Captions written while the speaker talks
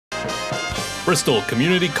Bristol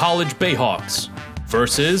Community College Bayhawks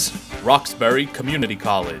versus Roxbury Community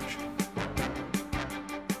College.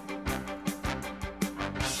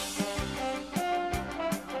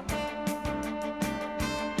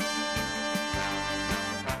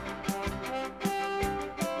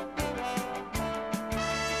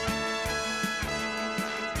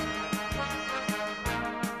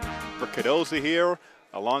 For Cardoza here,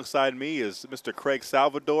 alongside me is Mr. Craig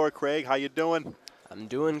Salvador. Craig, how you doing? I'm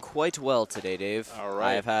doing quite well today, Dave. All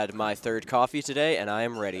right. I have had my third coffee today, and I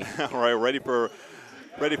am ready. All right, ready for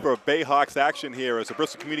Bayhawks action here as the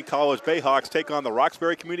Bristol Community College Bayhawks take on the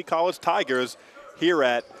Roxbury Community College Tigers here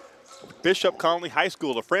at Bishop Connolly High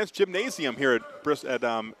School, the France Gymnasium here at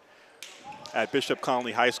Bishop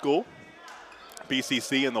Connolly High School.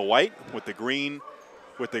 BCC in the white with the green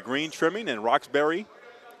trimming, and Roxbury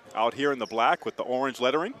out here in the black with the orange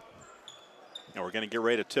lettering. And we're going to get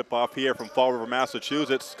ready to tip off here from Fall River,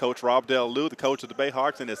 Massachusetts. Coach Rob Del Lou, the coach of the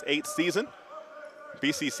Bayhawks in his 8th season.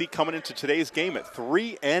 BCC coming into today's game at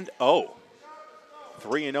 3-0.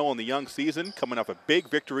 3-0 in the young season, coming off a big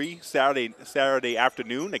victory Saturday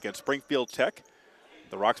afternoon against Springfield Tech.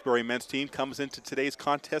 The Roxbury men's team comes into today's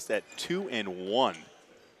contest at 2-1.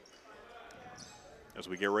 As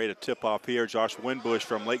we get ready to tip off here, Josh Winbush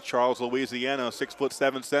from Lake Charles, Louisiana,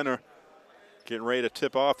 6'7" center, getting ready to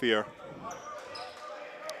tip off here.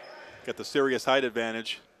 Got the serious height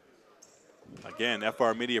advantage. Again,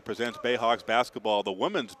 FR Media presents Bayhawks basketball. The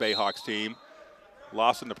women's Bayhawks team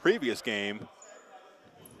lost in the previous game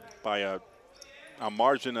by a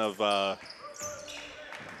margin of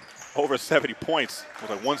over 70 points. It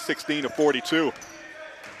was like 116-42.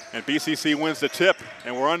 And BCC wins the tip,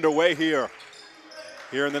 and we're underway here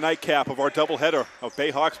in the nightcap of our doubleheader of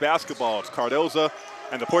Bayhawks basketball. It's Cardoza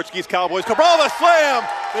and the Portuguese Cowboys. Cabral the slam!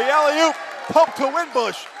 The alley-oop pump to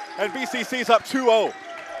Winbush, and BCC's up 2-0.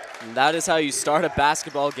 And that is how you start a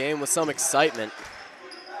basketball game, with some excitement.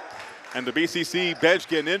 And the BCC bench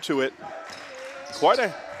getting into it. Quite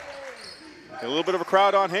a little bit of a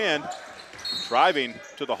crowd on hand. Driving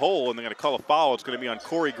to the hole, and they're going to call a foul. It's going to be on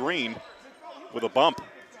Corey Green with a bump.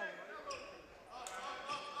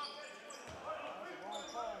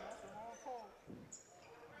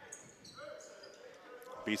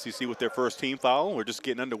 BCC with their first team foul. We're just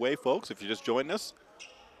getting underway, folks, if you're just joining us.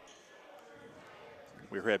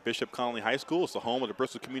 We're here at Bishop Connolly High School. It's the home of the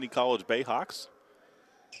Bristol Community College Bayhawks.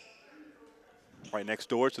 Right next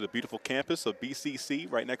door to the beautiful campus of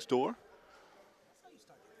BCC, right next door.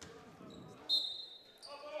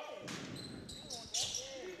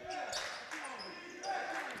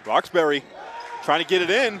 Roxbury trying to get it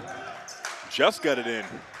in. Just got it in.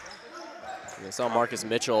 We saw Marcus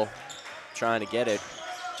Mitchell trying to get it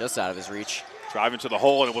just out of his reach. Driving to the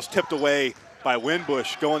hole, and it was tipped away by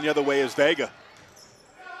Winbush. Going the other way is Vega.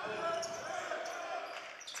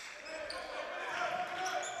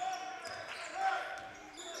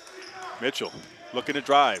 Mitchell looking to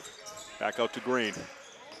drive. Back out to Green.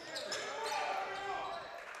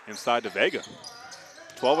 Inside to Vega.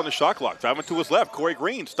 12 on the shot clock. Driving to his left. Corey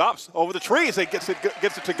Green stops over the trees and gets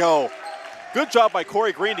it to go. Good job by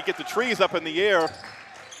Corey Green to get the trees up in the air.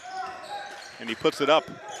 And he puts it up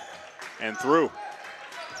and through.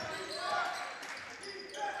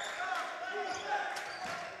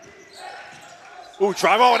 Ooh,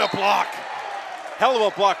 drive over the block. Hell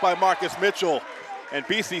of a block by Marcus Mitchell. And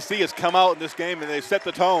BCC has come out in this game, and they set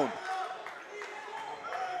the tone.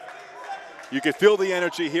 You can feel the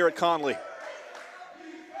energy here at Connolly.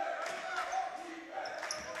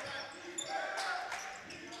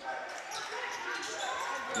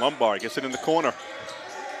 Lombard gets it in the corner.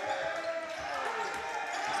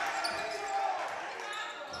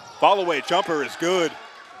 Follow-away jumper is good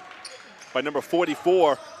by number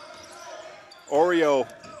 44, Oreo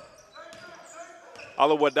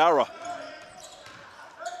Alawadara.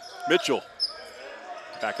 Mitchell,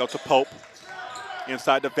 back out to Pope.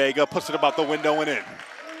 Inside to Vega, puts it about the window and in.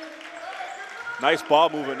 Nice ball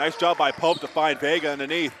movement, nice job by Pope to find Vega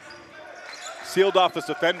underneath. Sealed off his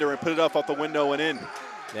defender and put it off out the window and in.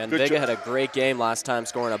 Yeah, and Vega had a great game last time,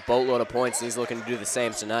 scoring a boatload of points, and he's looking to do the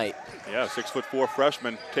same tonight. Yeah, 6'4"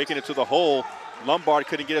 freshman, taking it to the hole. Lombard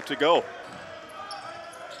couldn't get it to go.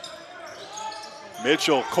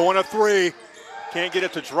 Mitchell, corner three, can't get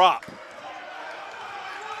it to drop.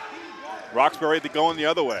 Roxbury going the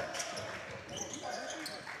other way.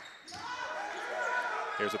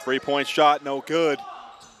 Here's a three-point shot, no good.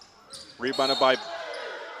 Rebounded by.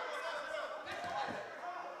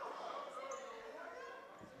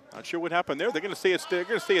 Not sure what happened there. They're going to say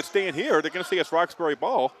it's staying here. They're going to say it's Roxbury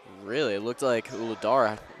ball. Really, it looked like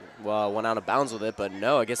Uladara went out of bounds with it, but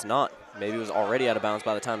no, I guess not. maybe it was already out of bounds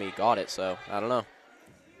by the time he got it, so I don't know.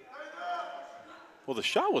 Well, the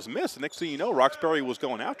shot was missed. The next thing you know, Roxbury was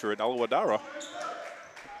going after it, Alawadara.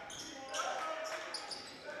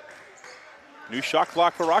 New shot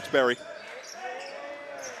clock for Roxbury.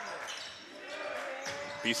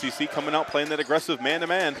 BCC coming out playing that aggressive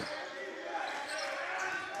man-to-man.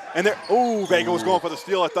 And there, oh, Vega was going for the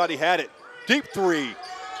steal. I thought he had it. Deep three.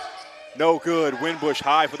 No good. Winbush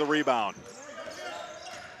high for the rebound.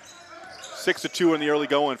 6-2 in the early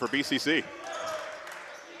going for BCC.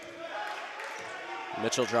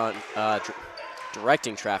 Mitchell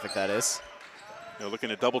directing traffic, that is. They're looking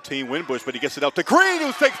to double team Winbush, but he gets it out to Green,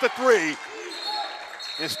 who takes the three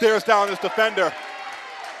and stares down his defender.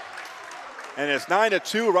 And it's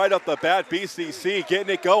 9-2 right off the bat. BCC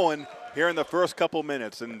getting it going here in the first couple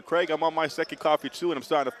minutes. And Craig, I'm on my second coffee too, and I'm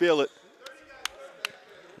starting to feel it.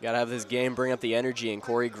 You got to have this game bring up the energy, and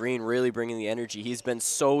Corey Green really bringing the energy. He's been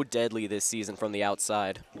so deadly this season from the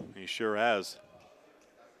outside. He sure has.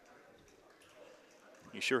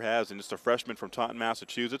 He sure has, and just a freshman from Taunton,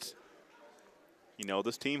 Massachusetts. You know,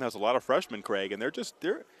 this team has a lot of freshmen, Craig, and they're just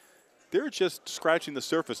scratching the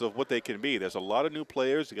surface of what they can be. There's a lot of new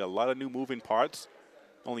players. You got a lot of new moving parts.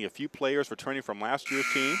 Only a few players returning from last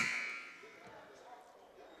year's team.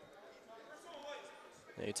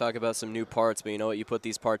 Now you talk about some new parts, but you know what? You put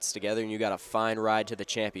these parts together, and you got a fine ride to the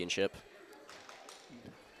championship.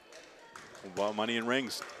 Well, money and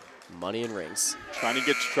rings. Money and rings. Trying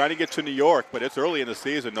to get to New York, but it's early in the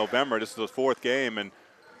season, November. This is the fourth game, and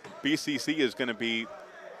BCC is going to be.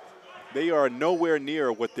 They are nowhere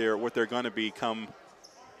near what they're going to be come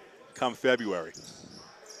February.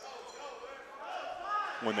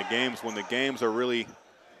 When the games are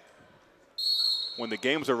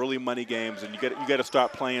really money games, and you got to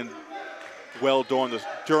start playing well during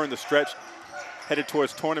the stretch headed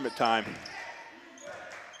towards tournament time.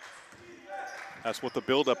 That's what the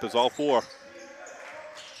buildup is all for.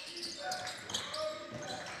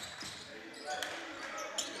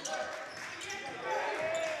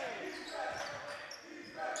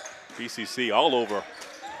 BCC all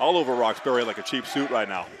over Roxbury like a cheap suit right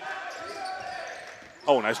now.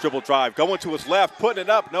 Oh, nice dribble drive. Going to his left, putting it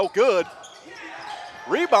up, no good.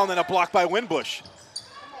 Rebound and a block by Winbush.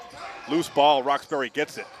 Loose ball, Roxbury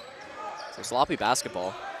gets it. Some sloppy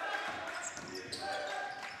basketball.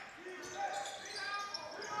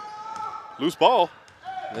 Loose ball.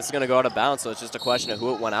 This is going to go out of bounds, so it's just a question of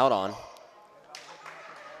who it went out on.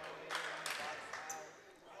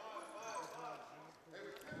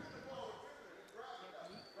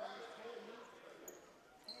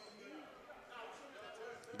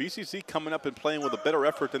 BCC coming up and playing with a better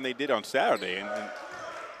effort than they did on Saturday, and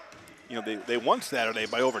you know they won Saturday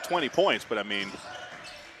by over 20 points. But I mean,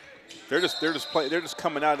 they're just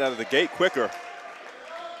coming out of the gate quicker,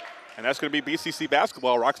 and that's going to be BCC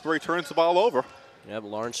basketball. Roxbury turns the ball over. Yep,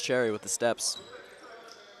 Lawrence Cherry with the steps.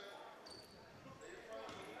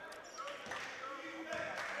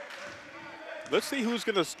 Let's see who's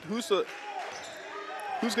gonna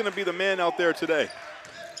be the man out there today.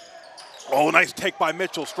 Oh, nice take by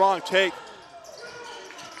Mitchell. Strong take.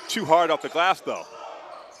 Too hard off the glass, though.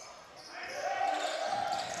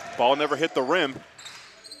 Ball never hit the rim.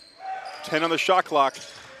 10 on the shot clock.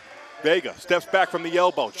 Vega steps back from the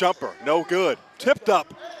elbow. Jumper, no good. Tipped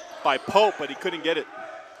up by Pope, but he couldn't get it.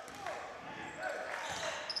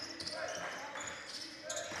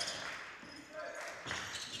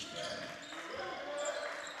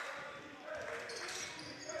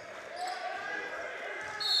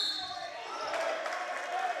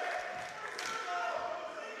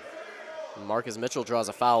 Marcus Mitchell draws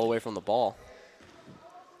a foul away from the ball.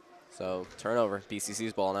 So turnover,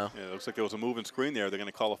 BCC's ball now. Yeah, it looks like there was a moving screen there. They're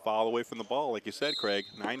going to call a foul away from the ball, like you said, Craig.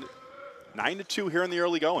 9-2 here in the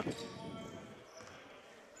early going.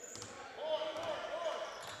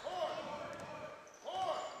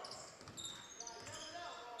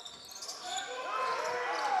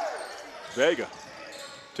 Vega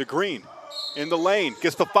to Green in the lane,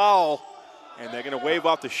 gets the foul, and they're going to wave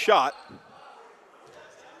off the shot.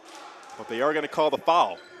 But they are going to call the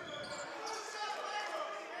foul.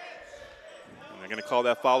 And they're going to call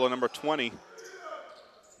that foul on number 20,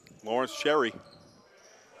 Lawrence Cherry.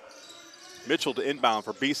 Mitchell to inbound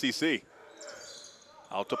for BCC.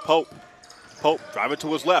 Out to Pope. Pope driving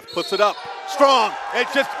to his left, puts it up. Strong, and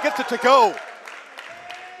just gets it to go.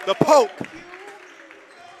 The Pope.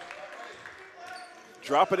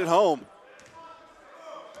 Dropping it home.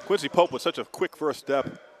 Quincy Pope with such a quick first step.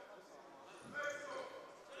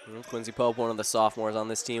 Quincy Pope, one of the sophomores on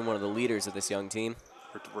this team, one of the leaders of this young team.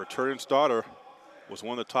 Returning starter, was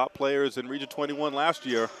one of the top players in Region 21 last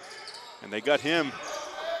year, and they got him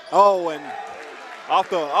Oh, and off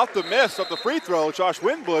the miss, off the free throw, Josh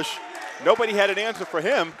Winbush, nobody had an answer for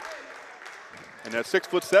him. And at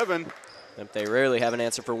 6'7". They rarely have an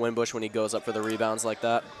answer for Winbush when he goes up for the rebounds like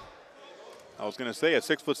that. I was going to say, at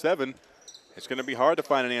 6'7", it's going to be hard to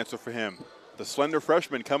find an answer for him. The slender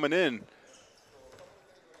freshman coming in,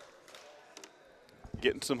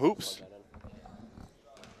 getting some hoops.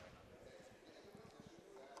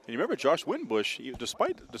 And you remember Josh Winbush,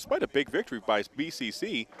 despite a big victory by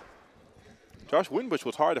BCC, Josh Winbush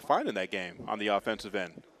was hard to find in that game on the offensive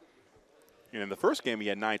end. And in the first game, he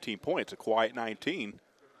had 19 points, a quiet 19.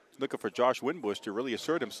 Looking for Josh Winbush to really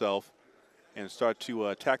assert himself and start to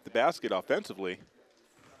attack the basket offensively.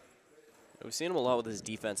 We've seen him a lot with his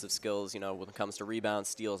defensive skills, you know, when it comes to rebounds,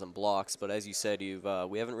 steals, and blocks. But as you said,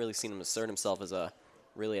 we haven't really seen him assert himself as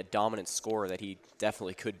really a dominant scorer that he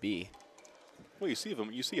definitely could be. Well, you see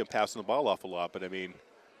him passing the ball off a lot, but I mean,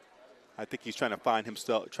 I think he's trying to find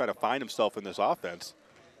himself in this offense.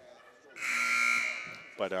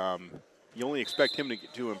 But you only expect him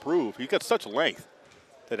to improve. He's got such length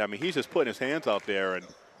that, I mean, he's just putting his hands out there and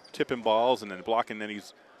tipping balls and then blocking. Then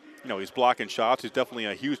he's blocking shots. He's definitely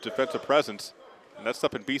a huge defensive presence, and that's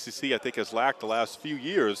something BCC I think has lacked the last few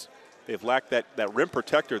years. They've lacked that rim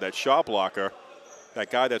protector, that shot blocker, that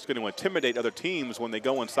guy that's going to intimidate other teams when they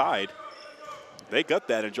go inside. They got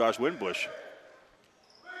that in Josh Winbush.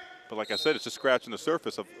 But like I said, it's just scratching the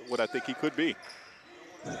surface of what I think he could be.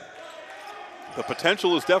 The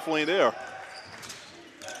potential is definitely there.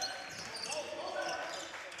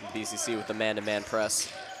 BCC with the man-to-man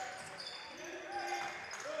press.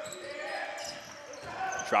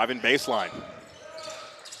 Driving baseline.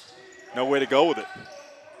 No way to go with it.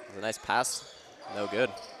 It was a nice pass. No good.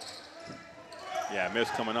 Yeah, miss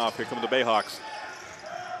coming off. Here come the Bayhawks.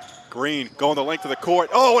 Green going the length of the court.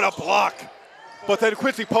 Oh, what a block. But then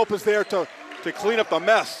Quincy Pope is there to clean up the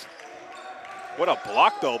mess. What a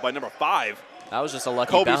block, though, by number 5. That was just a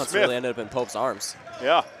lucky Kobe bounce. Smith. Really ended up in Pope's arms.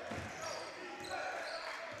 Yeah.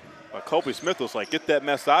 But Kobe Smith was like, get that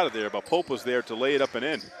mess out of there. But Pope was there to lay it up and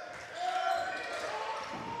in.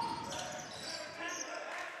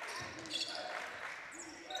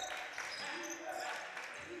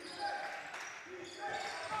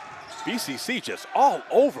 BCC just all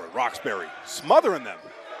over Roxbury, smothering them.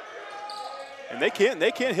 And they can't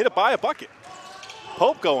hit it by a bucket.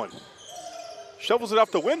 Pope going. Shovels it off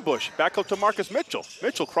to Winbush. Back up to Marcus Mitchell.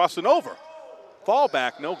 Mitchell crossing over. Fall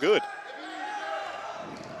back, no good.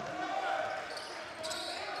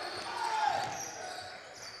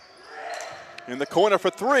 In the corner for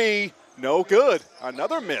 3, no good.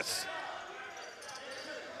 Another miss.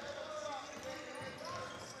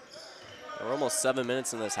 We're almost 7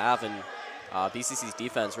 minutes in this half, and BCC's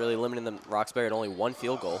defense really limiting them Roxbury at only 1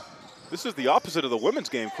 field goal. This is the opposite of the women's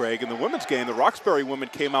game, Craig. In the women's game, the Roxbury women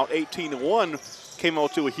came out 18-1, came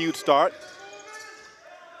out to a huge start.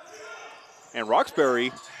 And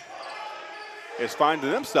Roxbury is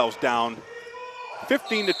finding themselves down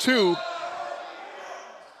 15-2.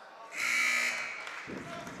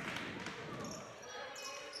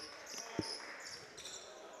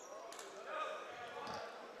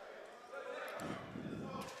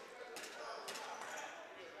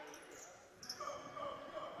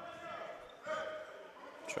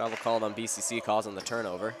 Travel called on BCC, causing the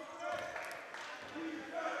turnover.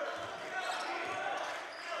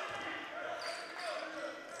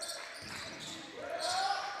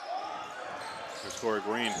 Corey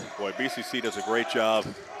Green, boy, BCC does a great job.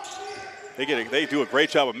 They do a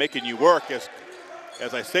great job of making you work. As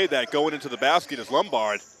I say that, going into the basket is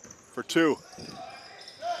Lombard for 2.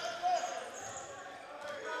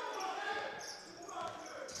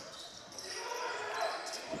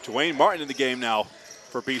 Dwayne Martin in the game now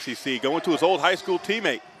for BCC, going to his old high school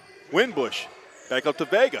teammate, Winbush. Back up to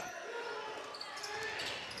Vega.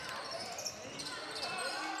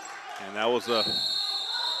 And that was a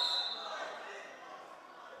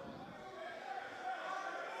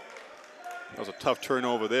tough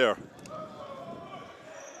turnover there.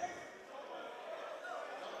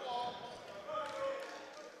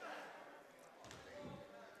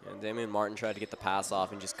 And Damian Martin tried to get the pass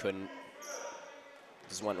off and just couldn't.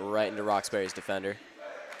 Just went right into Roxbury's defender.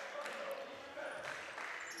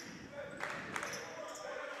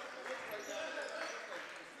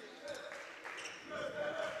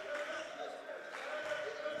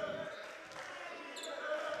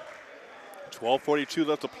 .42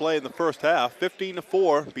 left to play in the first half.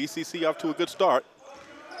 15-4. BCC off to a good start.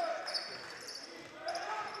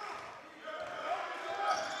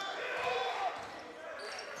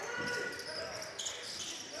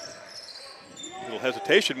 Little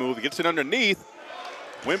hesitation move. He gets it underneath.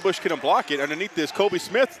 Winbush couldn't block it. Underneath this, Kobe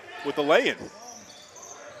Smith with the lay-in.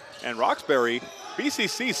 And Roxbury,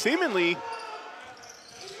 BCC seemingly,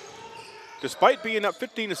 despite being up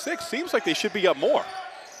 15-6, seems like they should be up more.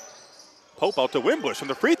 Pope out to Winbush from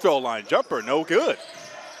the free throw line. Jumper, no good.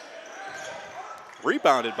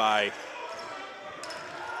 Rebounded by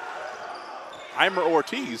Eimer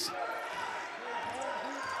Ortiz.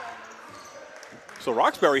 So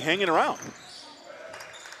Roxbury hanging around.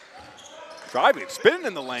 Driving, spinning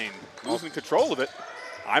in the lane, losing control of it.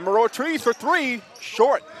 Eimer Ortiz for three,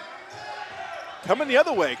 short. Coming the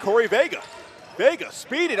other way, Corey Vega. Vega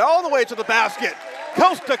speeding all the way to the basket,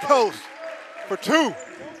 coast to coast for two.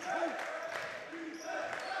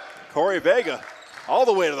 Corey Vega all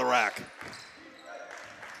the way to the rack.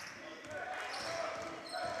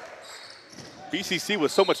 BCC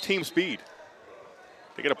with so much team speed.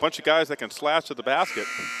 They get a bunch of guys that can slash to the basket.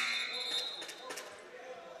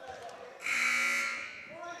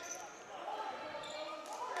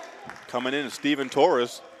 Coming in is Steven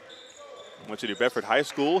Torres. Went to New Bedford High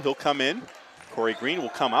School. He'll come in. Corey Green will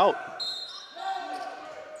come out.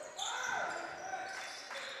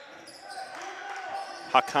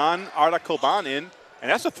 Hakan Arda-Koban in,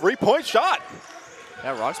 and that's a three-point shot.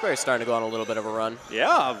 Yeah, Roxbury's starting to go on a little bit of a run.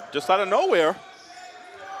 Yeah, just out of nowhere.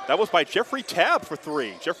 That was by Jeffrey Tabb for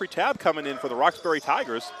three. Jeffrey Tabb coming in for the Roxbury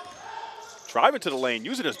Tigers. Driving to the lane,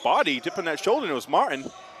 using his body, dipping that shoulder, and it was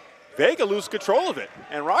Martin. Vega loses control of it,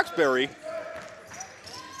 and Roxbury,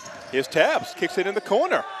 his Tabbs, kicks it in the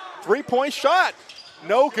corner. Three-point shot,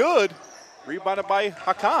 no good. Rebounded by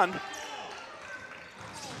Hakan.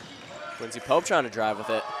 Quincy Pope trying to drive with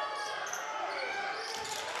it.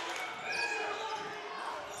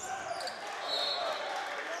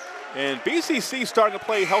 And BCC starting to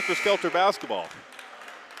play helter-skelter basketball.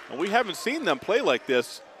 And we haven't seen them play like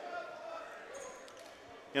this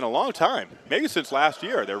in a long time, maybe since last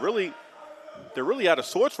year. They're really out of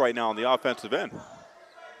sorts right now on the offensive end.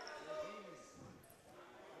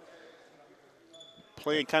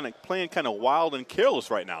 Playing kind of wild and careless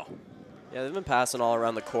right now. Yeah, they've been passing all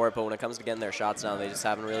around the court, but when it comes to getting their shots down, they just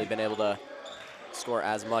haven't really been able to score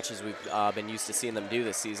as much as we've been used to seeing them do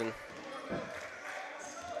this season.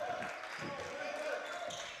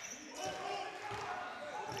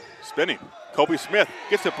 Spinning. Kobe Smith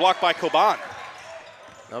gets it blocked by Koban.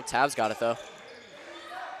 Nope, Tabb's got it though.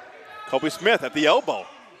 Kobe Smith at the elbow.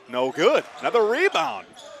 No good. Another rebound.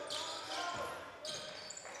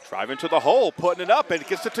 Driving to the hole, putting it up, and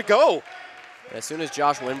gets it to go. As soon as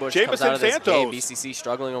Josh Winbush Jamison comes out of this Santos. game, BCC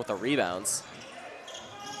struggling with the rebounds.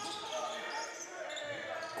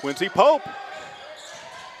 Quincy Pope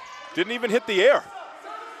didn't even hit the air.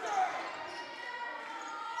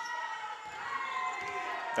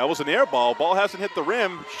 That was an air ball. Ball hasn't hit the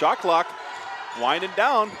rim. Shot clock winding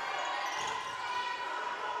down.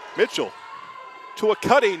 Mitchell to a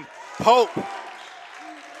cutting Pope.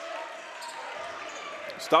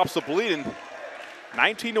 Stops the bleeding.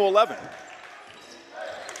 19-11.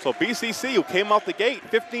 So BCC, who came out the gate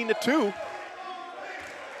 15-2,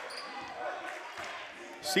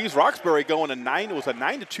 sees Roxbury going to 9. It was a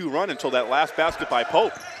 9-2 run until that last basket by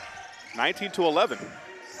Pope. 19-11.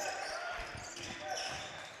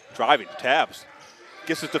 Driving, Tabbs.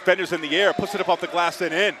 Gets his defenders in the air, puts it up off the glass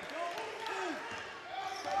and in.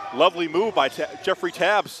 Lovely move by Jeffrey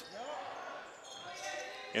Tabbs.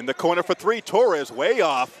 In the corner for three, Torres way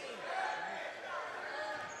off.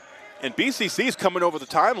 And BCC's coming over the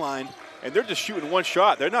timeline, and they're just shooting one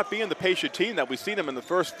shot. They're not being the patient team that we've seen them in the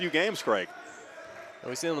first few games, Craig.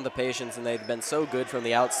 We've seen them with the patience, and they've been so good from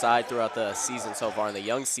the outside throughout the season so far, in the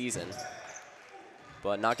young season,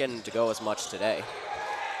 but not getting to go as much today.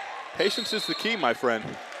 Patience is the key, my friend.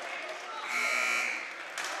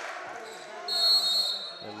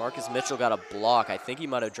 And Marcus Mitchell got a block. I think he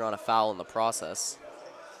might have drawn a foul in the process.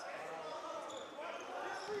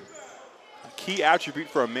 Key attribute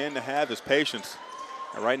for a man to have is patience.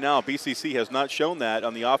 And right now, BCC has not shown that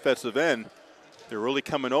on the offensive end. They're really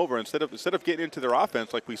coming over instead of getting into their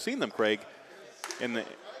offense like we've seen them, Craig, in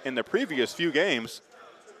the previous few games.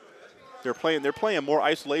 They're playing more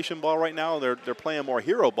isolation ball right now. They're playing more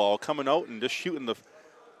hero ball, coming out and just shooting the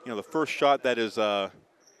first shot that is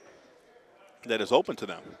open to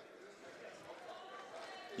them.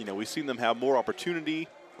 We've seen them have more opportunity.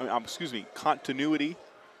 Continuity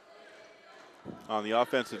on the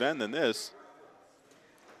offensive end than this.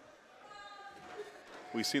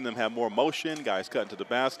 We've seen them have more motion, guys cutting to the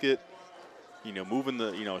basket,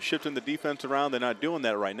 shifting the defense around. They're not doing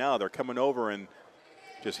that right now. They're coming over and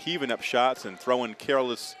just heaving up shots and throwing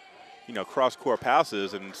careless, cross-court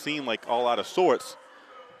passes and seem like all out of sorts.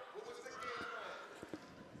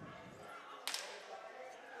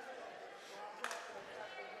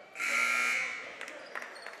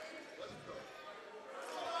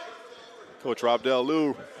 Coach Rob Del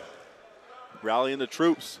Lou rallying the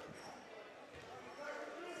troops.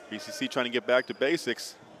 BCC trying to get back to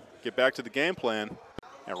basics, get back to the game plan.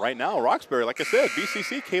 And right now, Roxbury, like I said,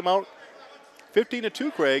 BCC came out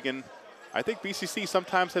 15-2, Craig, and I think BCC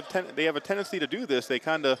sometimes have a tendency to do this. They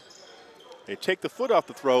take the foot off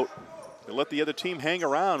the throat. They let the other team hang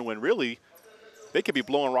around when really they could be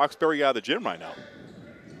blowing Roxbury out of the gym right now.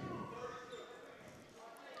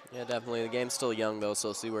 Yeah, definitely. The game's still young, though, so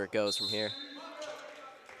we'll see where it goes from here.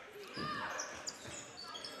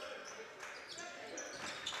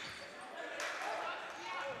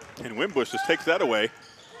 And Wimbush just takes that away.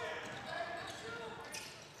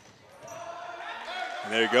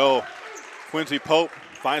 And there you go. Quincy Pope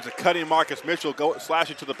finds a cutting Marcus Mitchell,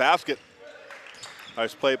 slashing to the basket.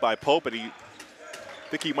 Nice play by Pope, and I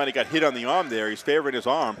think he might have got hit on the arm there. He's favoring his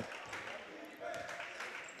arm.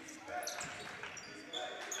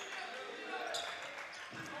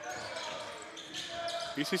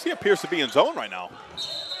 BCC appears to be in zone right now.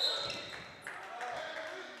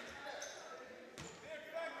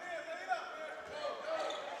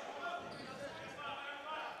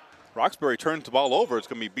 Roxbury turns the ball over. It's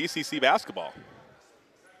going to be BCC basketball.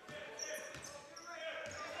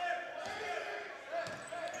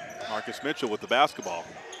 Marcus Mitchell with the basketball.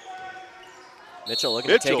 Mitchell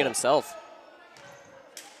looking to take it himself.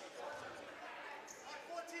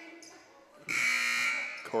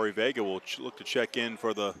 Corey Vega will look to check in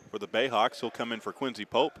for the Bayhawks. He'll come in for Quincy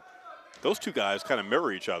Pope. Those two guys kind of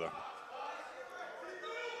mirror each other.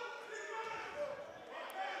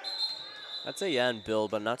 I'd say yeah in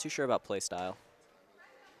build, but not too sure about play style.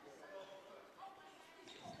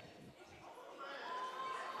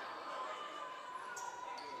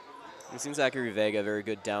 We've seen Zachary Vega very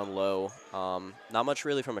good down low. Not much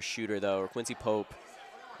really from a shooter though, or Quincy Pope.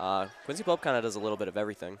 Quincy Pope kind of does a little bit of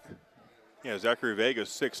everything. Yeah, Zachary Vega's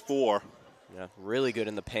 6'4". Yeah, really good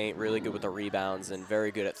in the paint, really good with the rebounds, and very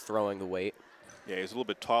good at throwing the weight. Yeah, he's a little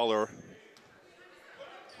bit taller.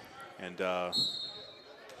 And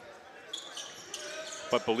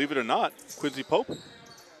but believe it or not, Quincy Pope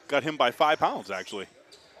got him by 5 pounds, actually.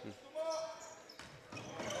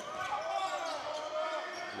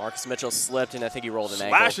 Marcus Mitchell slipped, and I think he rolled an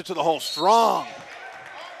ankle. Slash it to the hole strong.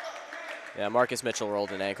 Yeah, Marcus Mitchell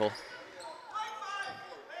rolled an ankle.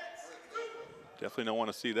 Definitely don't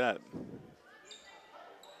want to see that.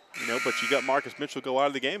 You know, but you got Marcus Mitchell go out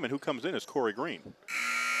of the game, and who comes in is Corey Green.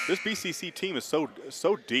 This BCC team is so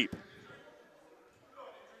deep.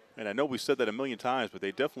 And I know we said that a million times, but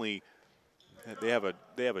they definitely they have a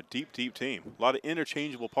deep team. A lot of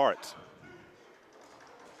interchangeable parts.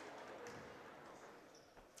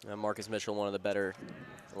 Marcus Mitchell, one of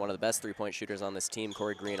the best three-point shooters on this team.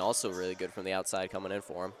 Corey Green also really good from the outside coming in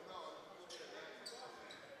for him.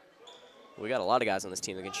 We got a lot of guys on this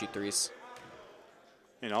team that can shoot threes.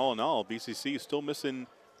 And all in all, BCC is still missing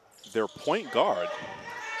their point guard.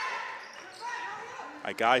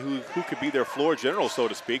 A guy who could be their floor general, so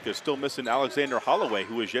to speak. They're still missing Alexander Holloway,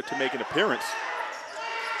 who is yet to make an appearance.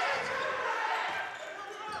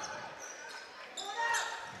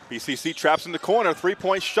 BCC traps in the corner,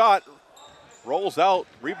 three-point shot. Rolls out,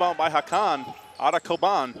 rebound by Hakan, Ada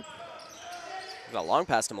Koban. Got a long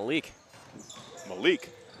pass to Malik. Malik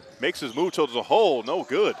makes his move towards the hole, no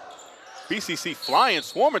good. BCC flying,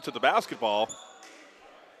 swarming to the basketball.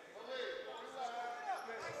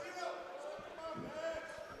 And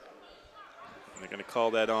they're going to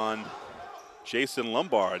call that on Jason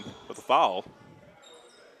Lombard with a foul.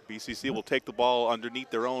 BCC will take the ball underneath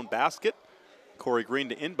their own basket. Corey Green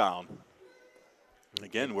to inbound.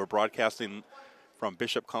 Again, we're broadcasting from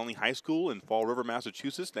Bishop Connolly High School in Fall River,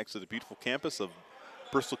 Massachusetts, next to the beautiful campus of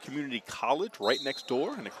Bristol Community College, right next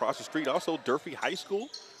door, and across the street also Durfee High School.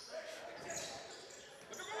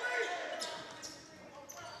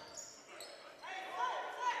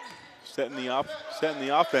 Setting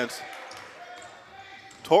the offense.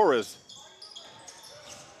 Torres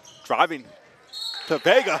driving to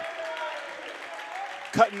Vega,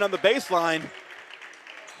 cutting on the baseline.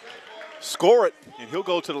 Score it, and he'll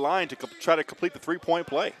go to the line to try to complete the three-point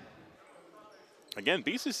play. Again,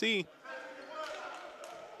 BCC,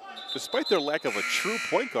 despite their lack of a true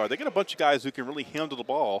point guard, they got a bunch of guys who can really handle the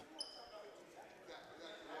ball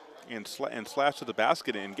and slash to the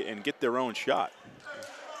basket and get their own shot.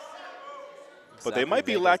 But they might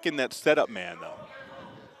be lacking that setup man, though.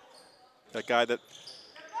 That guy that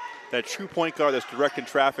true point guard that's directing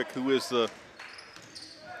traffic, who is the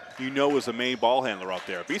is the main ball handler out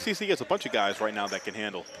there. BCC has a bunch of guys right now that can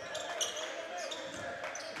handle.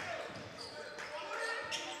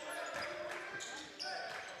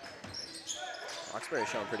 Roxbury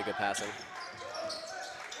showing pretty good passing.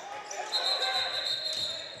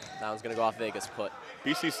 That one's going to go off Vega's put.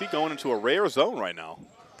 BCC going into a rare zone right now.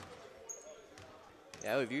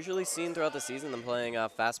 Yeah, we've usually seen throughout the season them playing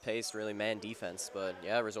fast-paced, really man defense, but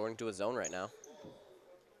yeah, resorting to a zone right now.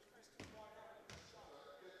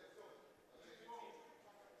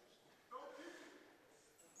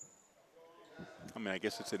 I mean, I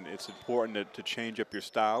guess it's important to change up your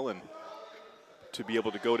style and to be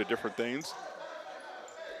able to go to different things.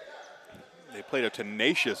 They played a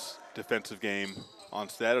tenacious defensive game on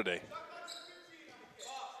Saturday.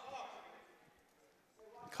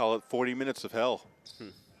 Call it 40 minutes of hell.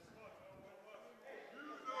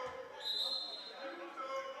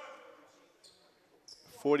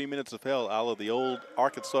 40 minutes of hell out of the old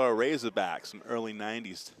Arkansas Razorbacks from early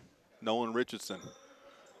 90s. Nolan Richardson.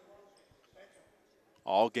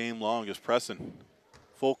 All game long, just pressing.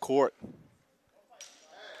 Full court.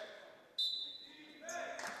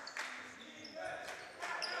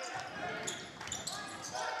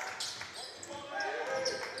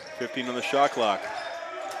 $15 on the shot clock.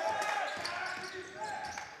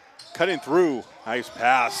 Cutting through. Nice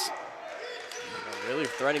pass. Really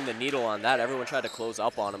threading the needle on that. Everyone tried to close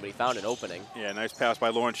up on him, but he found an opening. Yeah, nice pass by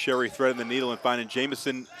Lawrence Sherry, threading the needle and finding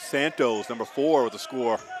Jamison Santos, number 4, with the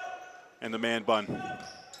score and the man bun.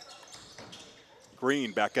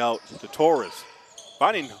 Green back out to Torres.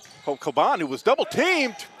 Finding Coban, who was double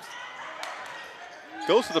teamed.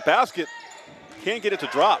 Goes to the basket. Can't get it to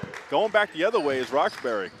drop. Going back the other way is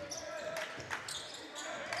Roxbury.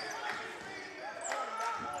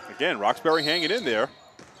 Again, Roxbury hanging in there.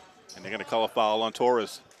 And they're going to call a foul on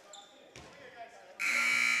Torres.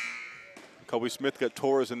 Kobe Smith got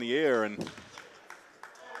Torres in the air, and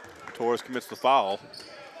Torres commits the foul.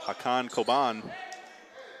 Hakan Coban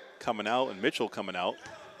coming out, and Mitchell coming out.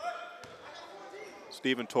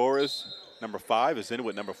 Steven Torres, number 5, is in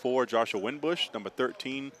with number 4, Joshua Winbush. Number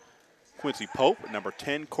 13, Quincy Pope. Number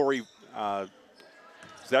 10,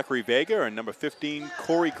 Zachary Vega. And number 15,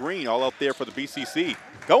 Corey Green, all out there for the BCC.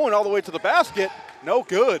 Going all the way to the basket. No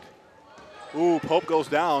good. Ooh, Pope goes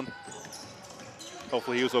down.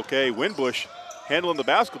 Hopefully he was okay. Winbush handling the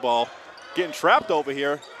basketball. Getting trapped over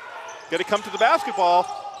here. Got to come to the basketball.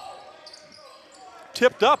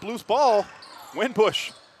 Tipped up, loose ball.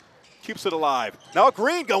 Winbush keeps it alive. Now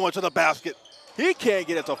Green going to the basket. He can't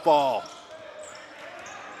get it to fall.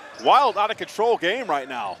 Wild, out of control game right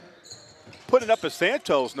now. Putting it up as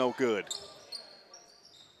Santos, no good.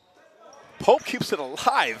 Pope keeps it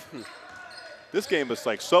alive. This game is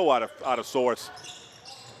like so out of sorts.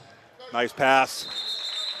 Nice pass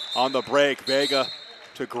on the break. Vega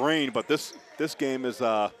to Green, but this game is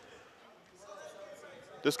a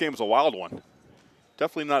wild one.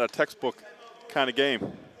 Definitely not a textbook kind of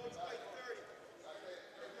game.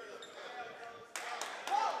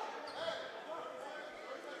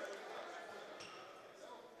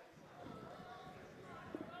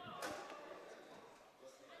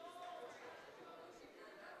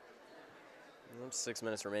 Well, 6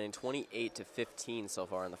 minutes remaining, 28-15 so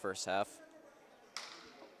far in the first half.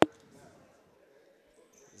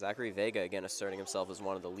 Zachary Vega again asserting himself as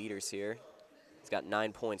one of the leaders here. He's got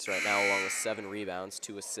 9 points right now, along with 7 rebounds,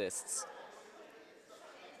 2 assists.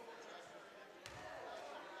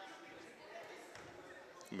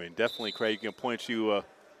 I mean, definitely, Craig, you can point to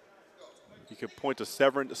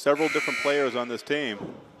several different players on this team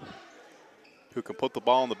who can put the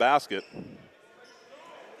ball in the basket.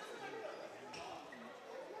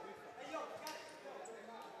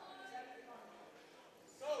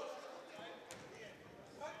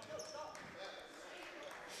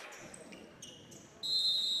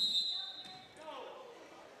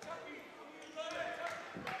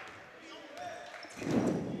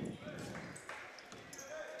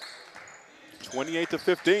 To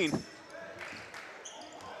 15.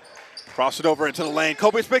 Cross it over into the lane.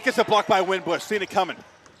 Kobe Smith gets it blocked by Winbush. Seen it coming.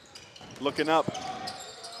 Looking up.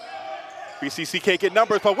 BCC can't get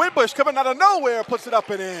numbers, but Winbush coming out of nowhere puts it up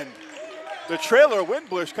and in. The trailer,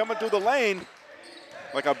 Winbush, coming through the lane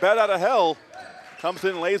like a bat out of hell, comes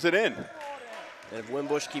in and lays it in. And if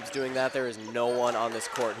Winbush keeps doing that, there is no one on this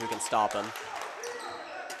court who can stop him.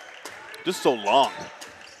 Just so long.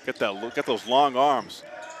 Get that look. Get those long arms.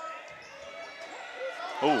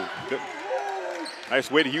 Oh, good.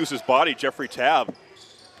 Nice way to use his body, Jeffrey Tabb.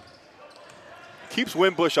 Keeps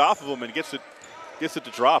Winbush off of him and gets it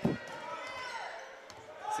to drop.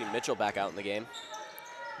 See Mitchell back out in the game.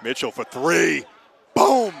 Mitchell for 3.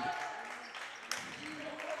 Boom!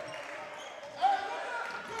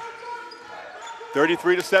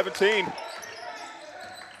 (33-17).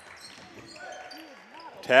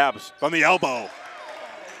 Tabbs from the elbow.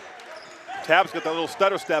 Tabbs got that little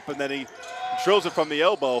stutter step, and then he drills it from the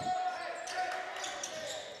elbow.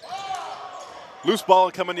 Loose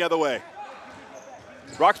ball coming the other way.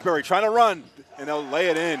 Roxbury trying to run, and they'll lay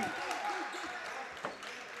it in.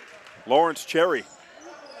 Lawrence Cherry,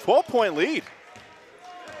 12-point lead.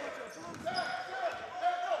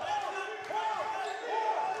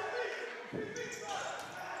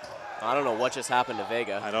 I don't know what just happened to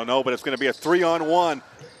Vega. I don't know, but it's going to be a 3-on-1.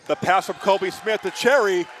 The pass from Kobe Smith to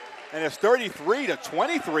Cherry, and it's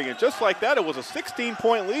 33-23. And just like that, it was a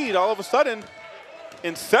 16-point lead. All of a sudden,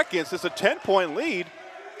 in seconds, it's a 10-point lead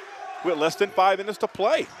with less than 5 minutes to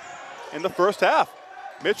play in the first half.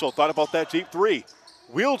 Mitchell thought about that deep three.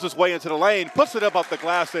 Wheels his way into the lane, puts it up the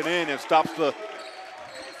glass and in, and stops the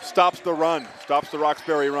run, stops the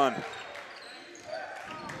Roxbury run.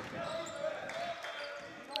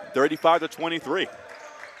 35-23.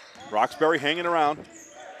 Roxbury hanging around.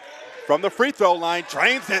 From the free throw line,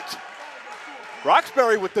 drains it.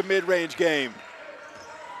 Roxbury with the mid-range game.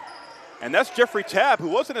 And that's Jeffrey Tabb, who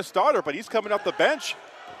wasn't a starter, but he's coming off the bench,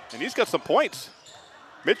 and he's got some points.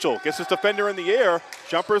 Mitchell gets his defender in the air.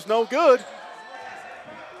 Jumper's no good.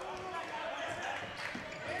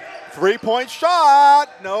 Three-point shot,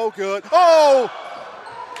 no good. Oh,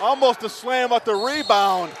 almost a slam at the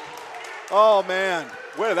rebound. Oh, man.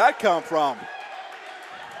 Where did that come from?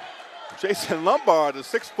 Jason Lombard, the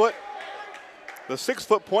 6-foot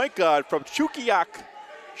point guard from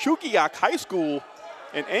Chukiak High School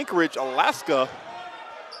in Anchorage, Alaska.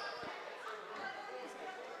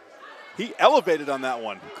 He elevated on that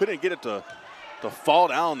one. Couldn't get it to fall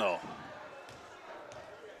down though.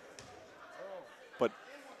 But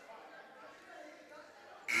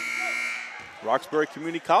Roxbury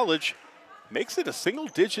Community College makes it a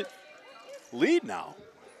single-digit lead now,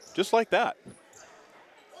 just like that.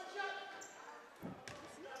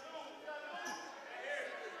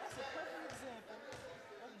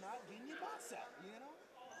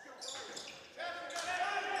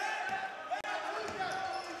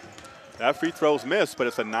 That free throw's missed, but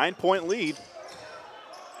it's a 9-point lead.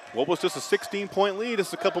 What was just a 16-point lead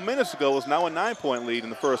just a couple minutes ago is now a 9-point lead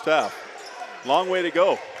in the first half. Long way to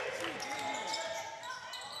go.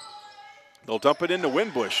 They'll dump it into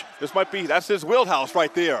Winbush. That's his wheelhouse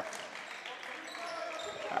right there.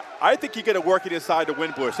 I think you got to work it inside to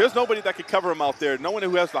Winbush. There's nobody that can cover him out there. No one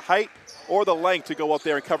who has the height or the length to go out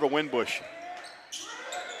there and cover Winbush.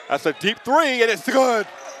 That's a deep three, and it's good.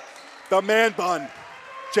 The man bun.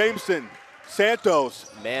 Jameson, Santos.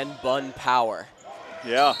 Man bun power.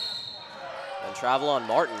 Yeah. And travel on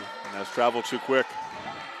Martin. And that's travel too quick.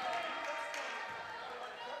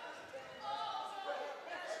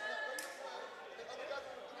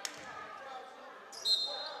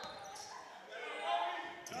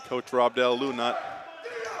 Coach Rob Del-Lou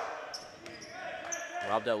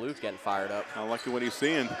Rob Del-Lou's getting fired up. Not liking what he's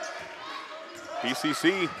seeing.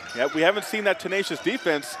 BCC, yeah, we haven't seen that tenacious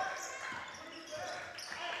defense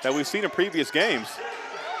that we've seen in previous games.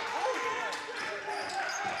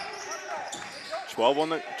 12 on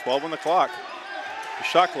the clock, the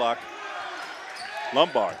shot clock.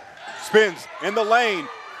 Lombard spins in the lane,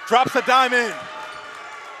 drops a dime in.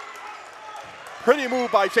 Pretty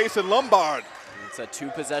move by Jason Lombard. It's a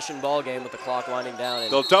 2-possession ball game with the clock winding down.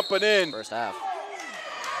 They'll dump it in. First half.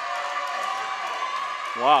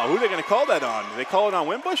 Wow, who are they going to call that on? Do they call it on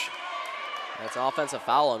Winbush? That's an offensive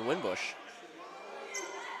foul on Winbush.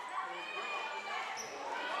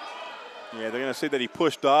 Yeah, they're going to say that he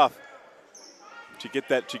pushed off to get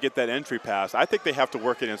that entry pass. I think they have to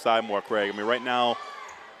work it inside more, Craig. I mean, right now,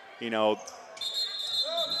 we know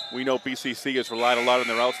BCC has relied a lot on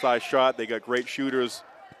their outside shot. They got great shooters.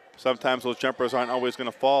 Sometimes those jumpers aren't always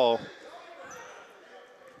going to fall.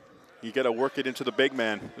 You got to work it into the big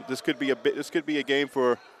man. This could be a game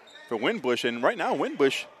for Winbush, and right now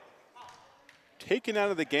Winbush taken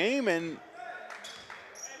out of the game, and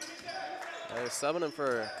they're subbing him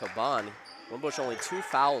for Caban. Winbush only 2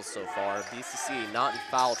 fouls so far. BCC not in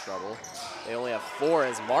foul trouble. They only have 4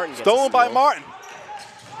 as Martin gets stolen by Martin.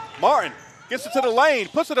 Martin gets it to the lane,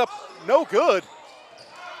 puts it up, no good.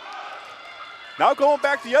 Now going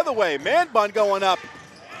back the other way, man bun going up,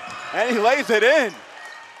 and he lays it in.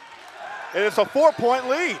 And it's a 4-point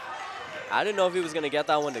lead. I didn't know if he was going to get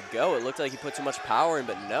that one to go. It looked like he put too much power in,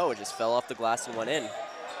 but no, it just fell off the glass and went in.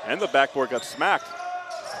 And the backboard got smacked.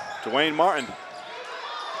 Dwayne Martin.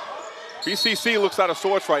 BCC looks out of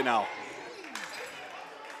sorts right now.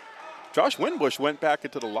 Josh Winbush went back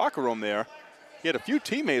into the locker room there. He had a few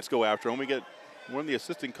teammates go after him. We get one of the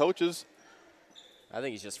assistant coaches. I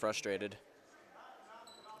think he's just frustrated.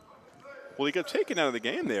 Well, he got taken out of the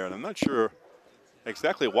game there, and I'm not sure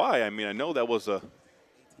exactly why. I mean, I know that was I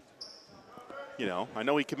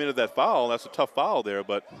know he committed that foul. That's a tough foul there,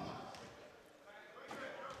 but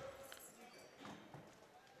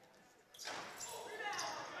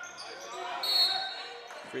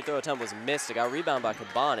Free throw attempt was missed. It got rebounded by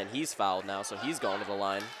Caban, and he's fouled now, so he's going to the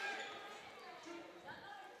line.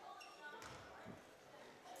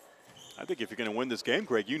 I think if you're going to win this game,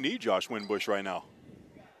 Greg, you need Josh Winbush right now.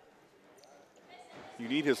 You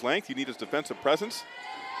need his length. You need his defensive presence.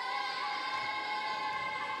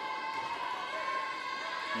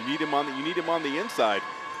 You need him on the inside.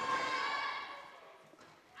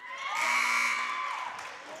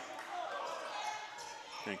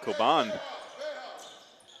 And Caban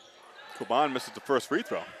misses the first free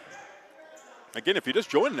throw. Again, if you're just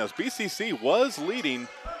joining us, BCC was leading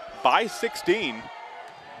by 16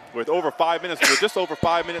 with over 5 minutes, with just over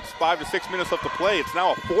 5 minutes, 5 to 6 minutes left to play. It's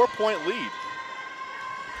now a 4-point lead.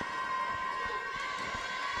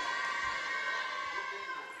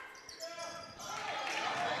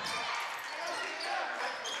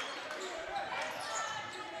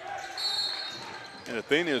 And the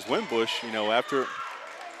thing is, Winbush, you know, after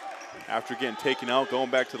getting taken out, going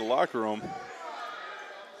back to the locker room.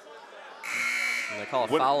 And they call a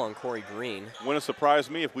foul on Corey Green. Wouldn't surprise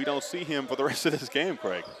me if we don't see him for the rest of this game,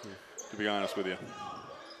 Craig, to be honest with you.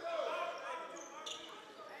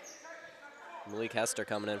 Malik Hester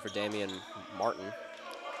coming in for Damian Martin.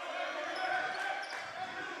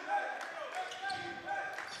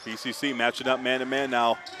 BCC matching up man-to-man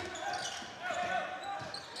now.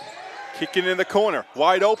 Kicking in the corner,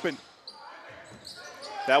 wide open.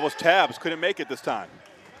 That was Tabs, couldn't make it this time.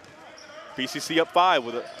 BCC up 5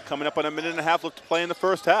 with coming up on a minute and a half left to play in the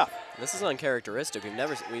first half. This is uncharacteristic. We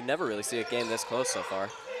never really see a game this close so far.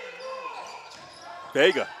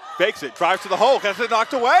 Vega fakes it, drives to the hole, gets it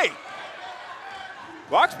knocked away.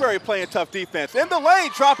 Roxbury playing tough defense. In the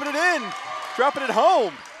lane, dropping it in, dropping it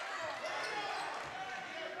home.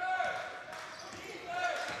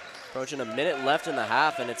 Approaching a minute left in the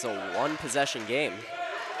half, and it's a one-possession game.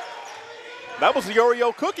 That was the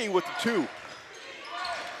Oreo cookie with the 2.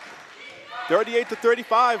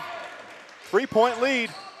 38-35, 3-point lead.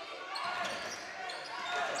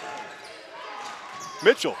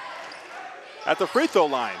 Mitchell at the free throw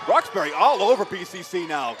line. Roxbury all over BCC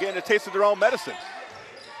now, getting a taste of their own medicine.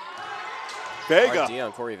 Vega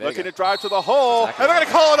on Corey Vega. Looking to drive to the hole, and they're going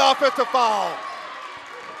to call an offensive foul.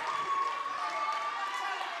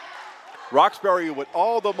 Roxbury with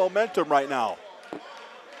all the momentum right now.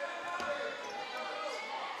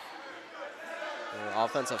 The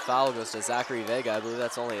offensive foul goes to Zachary Vega. I believe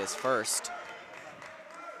that's only his first.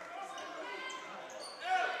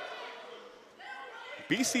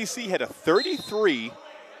 BCC had a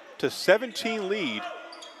 33-17 lead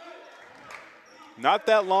not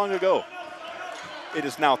that long ago. It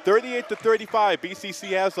is now 38-35.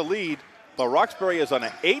 BCC has the lead, but Roxbury is on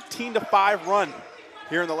an 18-5 run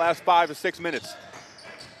here in the last 5 to 6 minutes.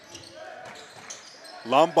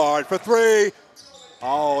 Lombard for 3.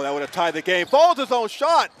 Oh, that would have tied the game. Folds his own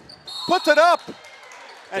shot, puts it up,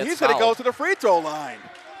 and he's going to go to the free throw line.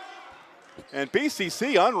 And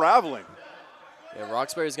BCC unraveling. Yeah,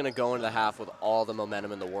 Roxbury's going to go into the half with all the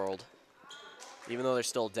momentum in the world. Even though they're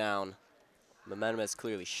still down, momentum has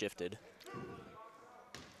clearly shifted.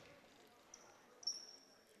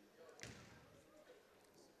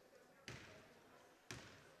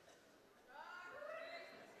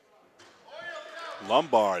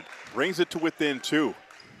 Lombard brings it to within 2.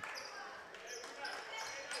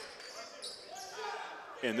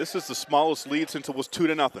 And this is the smallest lead since it was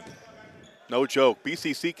 2-0. No joke.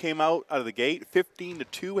 BCC came out of the gate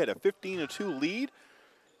 15-2, had a 15-2 lead,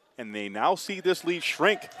 and they now see this lead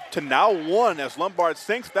shrink to now 1 as Lombard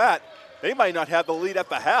sinks that. They might not have the lead at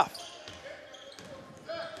the half.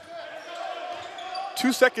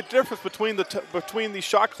 2-second difference between the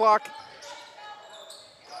shot clock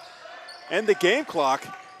and the game clock.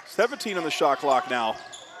 17 on the shot clock now.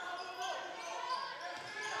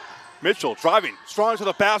 Mitchell driving, strong to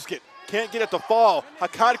the basket. Can't get it to fall.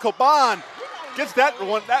 Hakani Caban gets that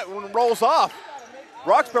one rolls off.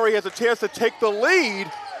 Roxbury has a chance to take the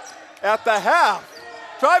lead at the half.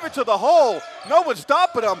 Driving to the hole. No one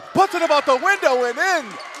stopping him. Puts it about the window and in.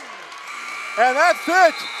 And that's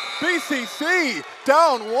it. BCC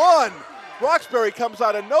down 1. Roxbury comes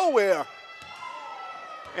out of nowhere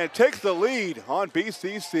and takes the lead on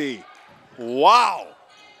BCC. Wow.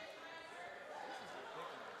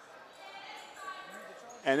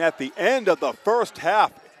 And at the end of the first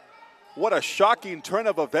half, what a shocking turn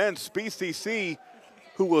of events. BCC,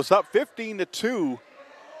 who was up 15-2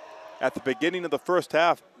 at the beginning of the first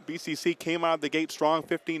half, BCC came out of the gate strong,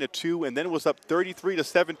 15-2, and then was up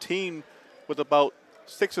 33-17 with about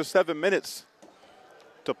 6 or 7 minutes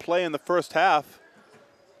to play in the first half.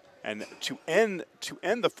 And to end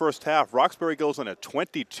the first half, Roxbury goes on a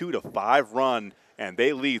 22-5 run, and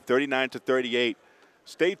they lead 39-38.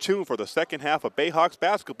 Stay tuned for the second half of Bayhawks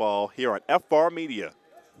basketball here on FR Media.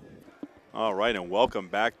 All right, and welcome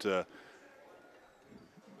back to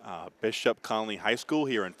Bishop Connolly High School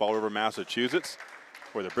here in Fall River, Massachusetts,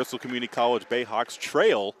 where the Bristol Community College Bayhawks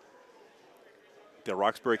trail the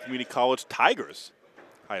Roxbury Community College Tigers.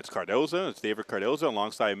 Hi, it's Cardoza. It's David Cardoza.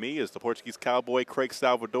 Alongside me is the Portuguese Cowboy, Craig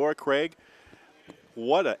Salvador. Craig,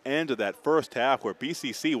 what an end of that first half where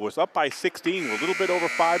BCC was up by 16 with a little bit over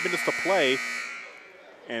 5 minutes to play.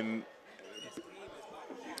 And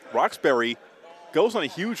Roxbury goes on a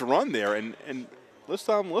huge run there. And let's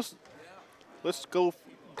go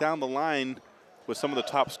down the line with some of the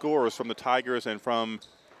top scorers from the Tigers and from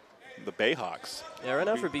the Bayhawks. Yeah, right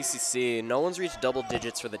now for BCC, no one's reached double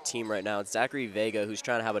digits for the team right now. It's Zachary Vega, who's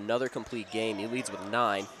trying to have another complete game. He leads with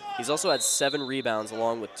 9. He's also had 7 rebounds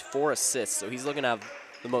along with 4 assists, so he's looking to have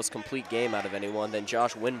the most complete game out of anyone. Then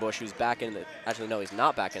Josh Winbush, who's back in the, actually no, he's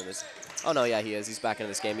not back in this. Oh no, yeah, he is. He's back in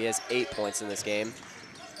this game. He has 8 points in this game.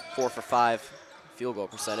 4 for 5 field goal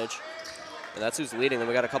percentage. And that's who's leading. Then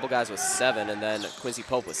we got a couple guys with 7, and then Quincy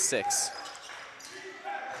Pope with 6.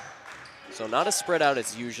 So not as spread out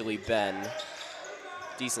as usually been.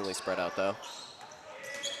 Decently spread out, though.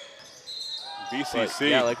 BCC. But,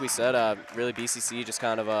 yeah, like we said, really BCC just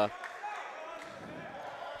kind of,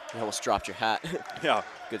 you almost dropped your hat. Yeah.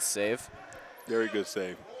 Good save. Very good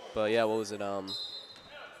save. But, yeah, what was it?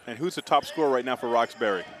 And who's the top scorer right now for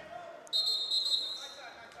Roxbury?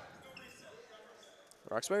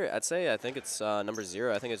 Roxbury, I'd say, I think it's number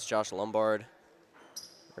 0. I think it's Josh Lombard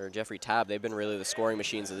or Jeffrey Tabb. They've been really the scoring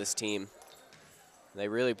machines of this team. They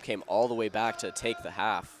really came all the way back to take the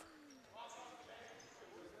half.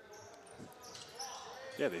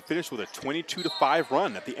 Yeah, they finished with a 22-5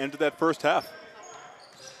 run at the end of that first half.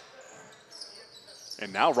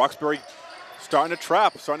 And now Roxbury starting to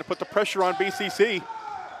trap, starting to put the pressure on BCC.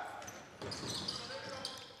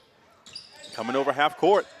 Coming over half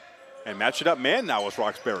court and match it up man now is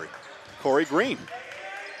Roxbury. Corey Green.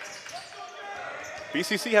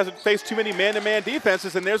 BCC hasn't faced too many man-to-man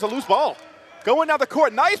defenses, and there's a loose ball. Going down the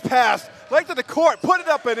court, nice pass, length of the court, put it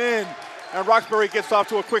up and in. And Roxbury gets off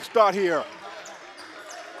to a quick start here.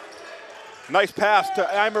 Nice pass to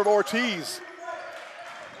Eimer Ortiz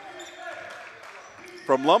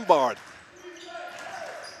from Lombard.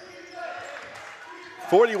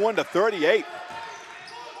 41-38.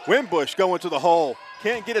 Winbush going to the hole,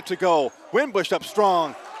 can't get it to go. Winbush up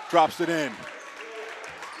strong, drops it in.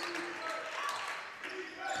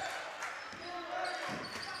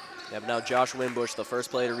 Yeah, but now Josh Winbush, the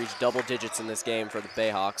first player to reach double digits in this game for the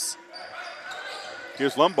Bayhawks.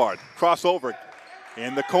 Here's Lombard, crossover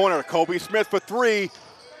in the corner. Kobe Smith for 3.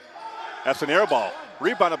 That's an air ball.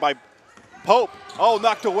 Rebounded by Pope. Oh,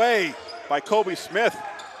 knocked away by Kobe Smith.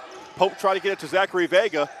 Pope tried to get it to Zachary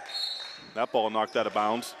Vega. That ball knocked out of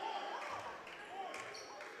bounds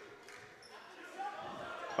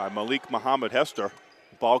by Malik Muhammad Hester.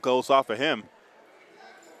 Ball goes off of him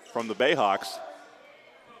from the Bayhawks.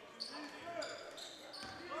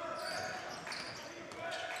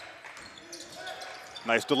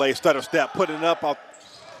 Nice delay, stutter step, putting it up,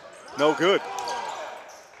 no good.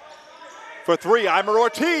 For 3, Eimer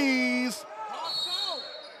Ortiz.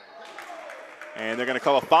 And they're gonna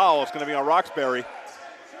call a foul. It's gonna be on Roxbury.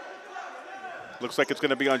 Looks like it's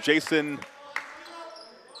gonna be on Jason.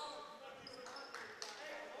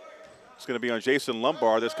 It's gonna be on Jason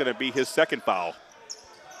Lombard. That's gonna be his second foul.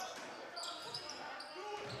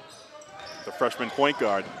 The freshman point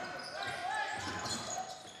guard.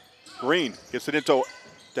 Green gets it into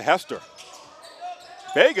Hester.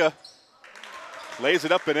 Vega lays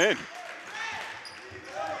it up and in.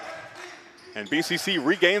 And BCC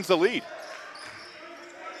regains the lead.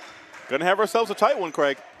 Gonna have ourselves a tight one,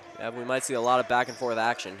 Craig. Yeah, we might see a lot of back and forth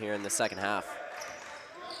action here in the second half.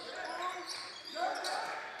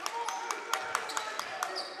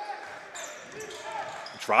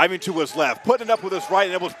 Driving to his left, putting it up with his right,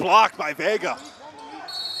 and it was blocked by Vega.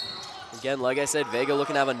 Again, like I said, Vega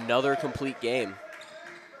looking to have another complete game.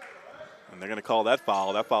 And they're going to call that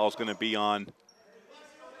foul. That foul is going to be on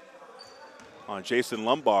Jason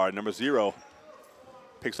Lombard, number 0.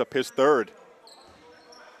 Picks up his 3rd.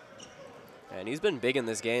 And he's been big in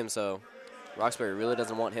this game, so Roxbury really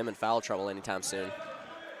doesn't want him in foul trouble anytime soon.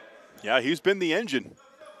 Yeah, he's been the engine.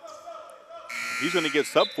 He's going to get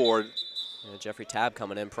sub for it. Yeah, Jeffrey Tabb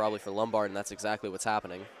coming in probably for Lombard, and that's exactly what's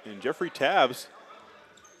happening. And Jeffrey Tabb's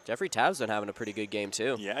been having a pretty good game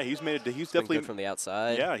too. Yeah, he's made it. He's Been definitely good from the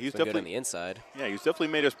outside. Yeah, he's been definitely good on the inside. Yeah, he's definitely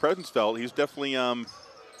made his presence felt. He's definitely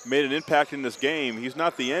made an impact in this game. He's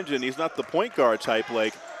not the engine. He's not the point guard type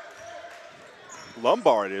like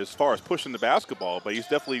Lombard as far as pushing the basketball, but he's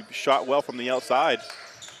definitely shot well from the outside.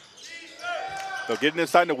 They'll get it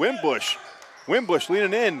inside to Winbush. Winbush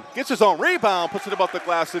leaning in, gets his own rebound, puts it above the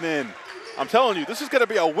glass and in. I'm telling you, this is going to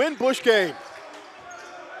be a Winbush game.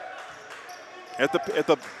 If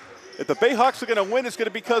the Bayhawks are going to win, it's going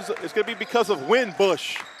to be because of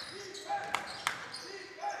Winbush.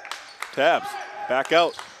 Tabs back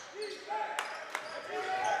out.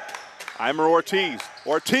 Eimer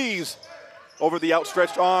Ortiz over the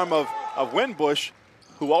outstretched arm of Winbush,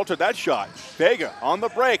 who altered that shot. Vega on the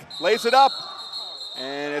break, lays it up,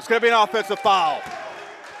 and it's going to be an offensive foul.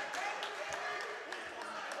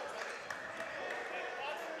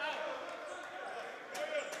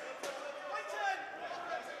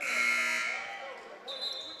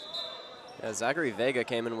 Yeah, Zachary Vega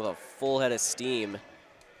came in with a full head of steam,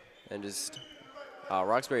 and just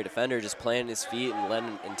Roxbury defender just planting his feet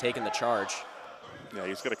and taking the charge. Yeah,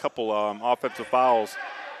 he's got a couple offensive fouls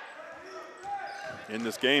in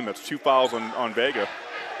this game. That's 2 fouls on Vega.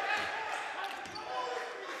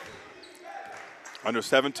 Under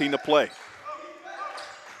 17 to play.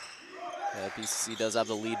 Yeah, BCC does have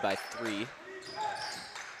the lead by 3.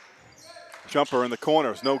 Jumper in the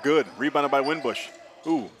corner is no good. Rebounded by Winbush.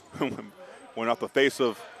 Ooh, went off the face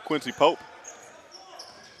of Quincy Pope.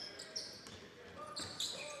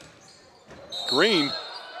 Green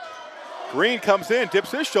comes in,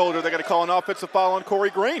 dips his shoulder. They're going to call an offensive foul on Corey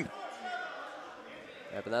Green.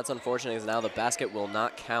 Yeah, but that's unfortunate because now the basket will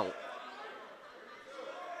not count.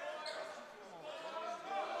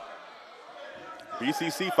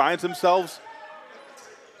 BCC finds themselves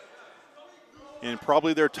in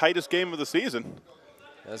probably their tightest game of the season.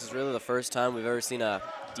 This is really the first time we've ever seen a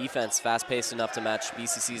defense fast-paced enough to match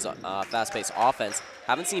BCC's fast-paced offense.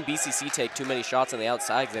 Haven't seen BCC take too many shots on the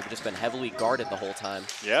outside because they've just been heavily guarded the whole time.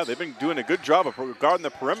 Yeah, they've been doing a good job of guarding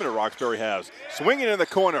the perimeter, Roxbury has. Swinging in the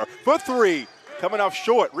corner for 3, coming off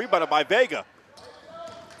short, rebounded by Vega.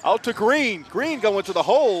 Out to Green. Green going to the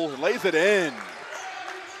hole and lays it in.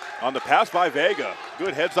 On the pass by Vega.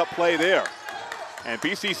 Good heads-up play there. And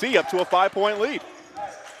BCC up to a 5-point lead.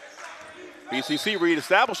 BCC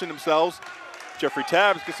reestablishing themselves. Jeffrey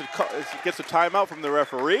Tabbs gets a timeout from the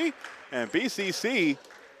referee. And BCC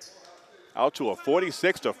out to a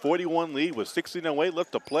 46-41 lead with 16:08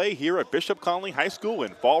 left to play here at Bishop Connolly High School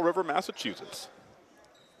in Fall River, Massachusetts.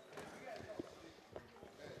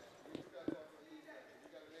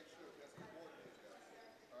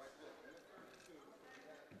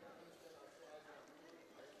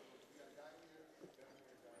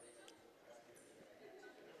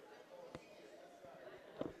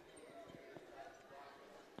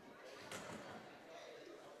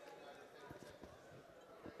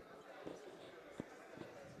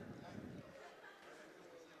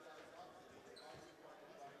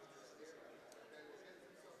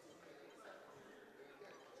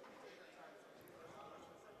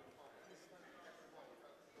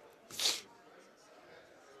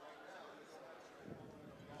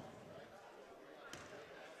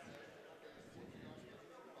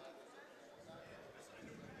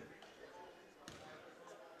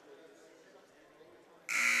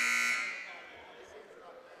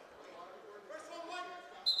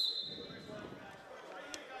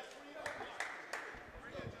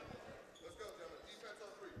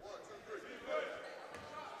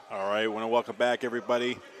 All right, I want to welcome back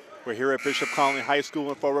everybody. We're here at Bishop Connolly High School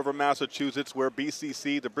in Fall River, Massachusetts, where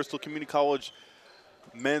BCC, the Bristol Community College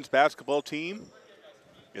men's basketball team,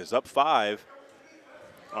 is up 5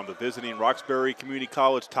 on the visiting Roxbury Community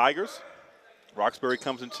College Tigers. Roxbury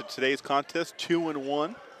comes into today's contest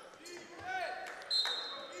 2-1.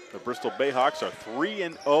 The Bristol Bayhawks are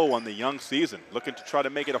 3-0 on the young season, looking to try to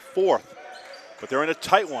make it a 4th, but they're in a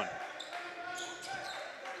tight one.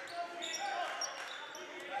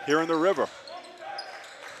 Here in the river.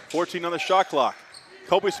 14 on the shot clock.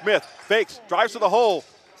 Kobe Smith fakes, drives to the hole,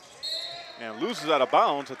 and loses out of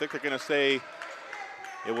bounds. I think they're going to say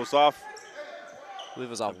it was off. I believe it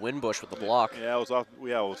was off Winbush with the block. Yeah, it was off.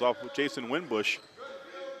 Yeah, it was off with Jason Winbush.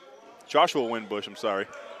 Joshua Winbush, I'm sorry.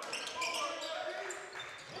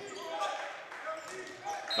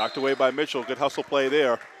 Knocked away by Mitchell. Good hustle play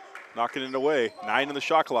there. Knocking it away. 9 on the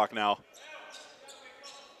shot clock now.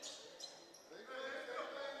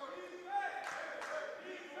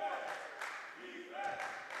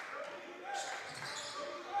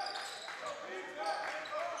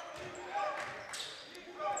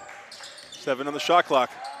 Seven on the shot clock.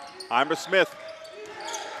 Eimer Smith.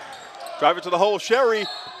 Drive it to the hole. Sherry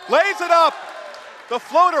lays it up. The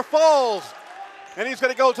floater falls. And he's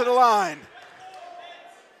going to go to the line.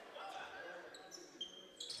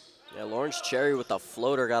 Yeah, Lawrence Cherry with the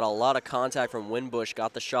floater got a lot of contact from Winbush,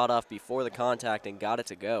 got the shot off before the contact and got it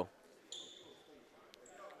to go.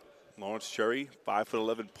 Lawrence Cherry,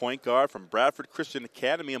 5'11" point guard from Bradford Christian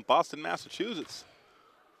Academy in Boston, Massachusetts.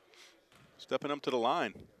 Stepping up to the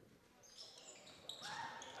line.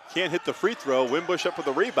 Can't hit the free throw. Winbush up with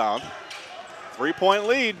the rebound. 3-point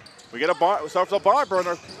lead. We get a starts a barn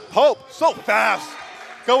burner. Pope, so fast.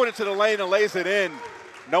 Going into the lane and lays it in.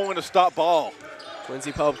 No one to stop ball.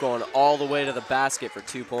 Quincy Pope going all the way to the basket for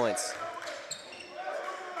 2 points.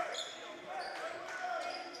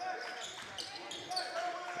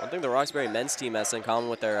 One thing the Roxbury men's team has in common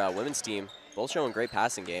with their women's team, both showing great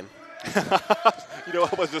passing game. You know,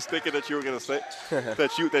 I was just thinking that you were going to say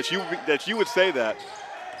that you would say that.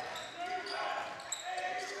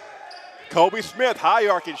 Kobe Smith, high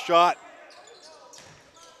arcing shot.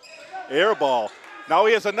 Air ball. Now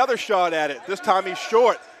he has another shot at it. This time he's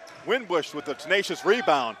short. Winbush with a tenacious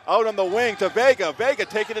rebound. Out on the wing to Vega. Vega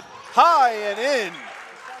taking it high and in.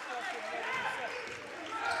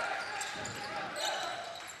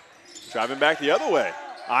 Driving back the other way.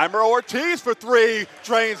 Eimer Ortiz for three.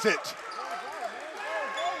 Drains it.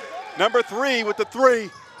 Number 3 with the 3.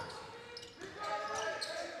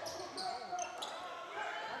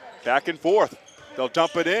 Back and forth. They'll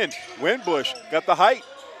dump it in. Winbush got the height.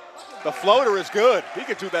 The floater is good. He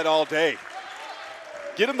can do that all day.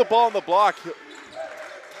 Get him the ball on the block.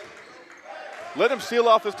 Let him seal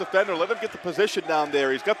off his defender. Let him get the position down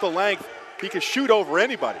there. He's got the length. He can shoot over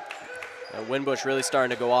anybody. And Winbush really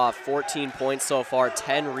starting to go off. 14 points so far,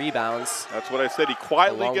 10 rebounds. That's what I said. He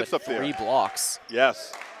quietly along gets with up there. 3 blocks.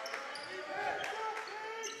 Yes.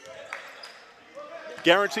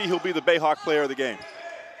 Guarantee he'll be the Bayhawk player of the game.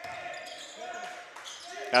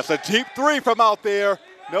 That's a deep 3 from out there.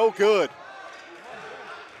 No good.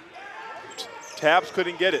 Tabs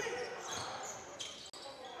couldn't get it.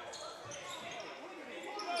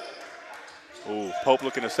 Ooh, Pope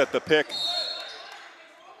looking to set the pick.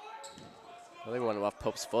 I think one off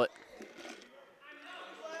Pope's foot.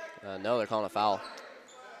 No, they're calling a foul.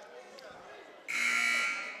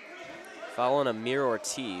 Foul on Amir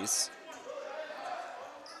Ortiz.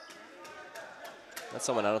 That's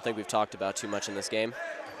someone I don't think we've talked about too much in this game.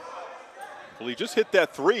 Well, he just hit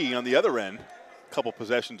that 3 on the other end a couple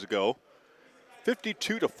possessions ago.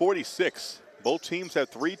 52-46. Both teams have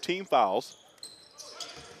 3 team fouls.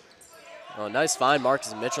 Oh, nice find,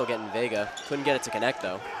 Marcus Mitchell getting Vega. Couldn't get it to connect,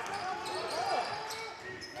 though.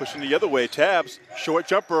 Pushing the other way, Tabs. Short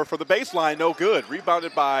jumper for the baseline, no good.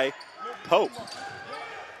 Rebounded by Pope.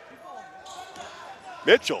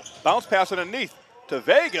 Mitchell, bounce pass underneath to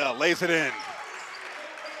Vega, lays it in.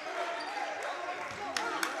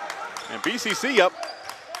 And BCC up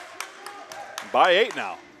by 8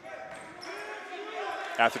 now.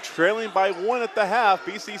 After trailing by 1 at the half,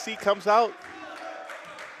 BCC comes out,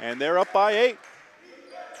 and they're up by 8.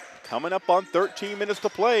 Coming up on 13 minutes to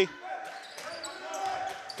play.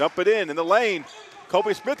 Dump it in the lane.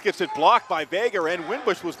 Kobe Smith gets it blocked by Vega, and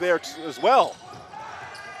Winbush was there as well.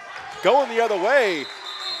 Going the other way.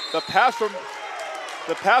 The pass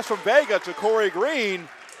from Vega to Corey Green,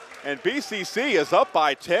 and BCC is up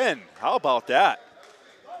by 10. How about that?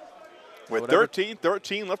 With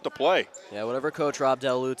 13 left to play. Yeah, whatever Coach Rob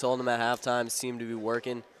Delou told them at halftime seemed to be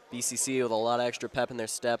working. BCC with a lot of extra pep in their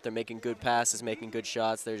step. They're making good passes, making good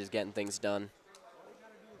shots. They're just getting things done.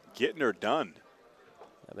 Getting her done.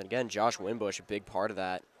 But again, Josh Winbush, a big part of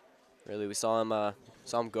that. Really, we saw him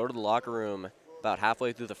go to the locker room about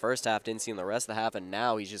halfway through the first half, didn't see him the rest of the half, and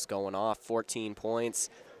now he's just going off. 14 points,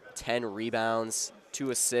 10 rebounds,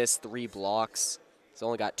 2 assists, 3 blocks. He's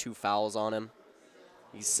only got 2 fouls on him.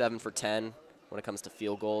 He's 7 for 10 when it comes to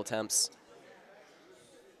field goal attempts.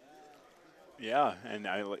 Yeah, and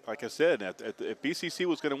like I said, if BCC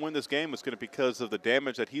was going to win this game, it's going to be because of the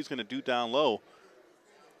damage that he's going to do down low.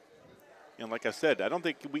 And like I said, I don't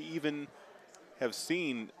think we even have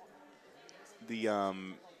seen the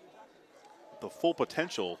full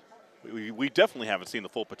potential. We definitely haven't seen the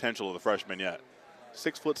full potential of the freshman yet.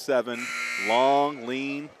 6'7", long,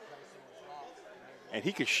 lean, and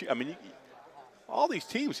he can shoot. I mean, all these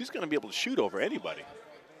teams, he's going to be able to shoot over anybody.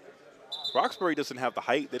 Roxbury doesn't have the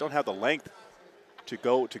height; they don't have the length to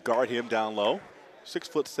guard him down low.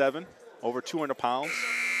 6'7", over 200 pounds.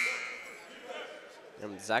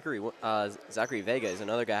 And Zachary Vega is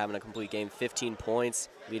another guy having a complete game. 15 points,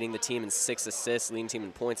 leading the team in 6 assists, leading the team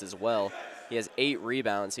in points as well. He has 8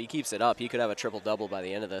 rebounds. He keeps it up. He could have a triple-double by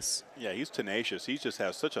the end of this. Yeah, he's tenacious. He just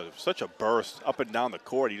has such a burst up and down the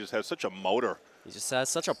court. He just has such a motor. He just has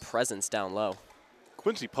such a presence down low.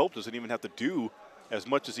 Quincy Pope doesn't even have to do as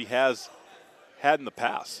much as he has had in the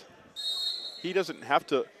past. He doesn't have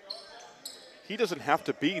to he doesn't have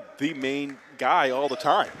to be the main guy all the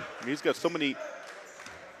time. I mean, he's got so many,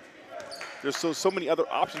 there's so many other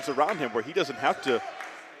options around him where he doesn't have to.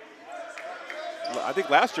 I think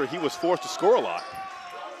last year he was forced to score a lot.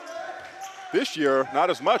 This year, not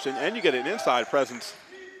as much, and you get an inside presence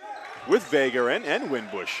with Vega and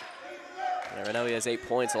Winbush. Yeah, right now he has 8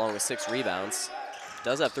 points along with 6 rebounds.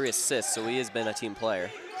 Does have 3 assists, so he has been a team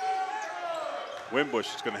player.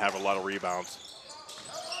 Winbush is going to have a lot of rebounds.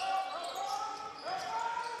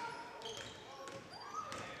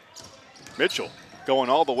 Mitchell going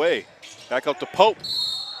all the way. Back up to Pope.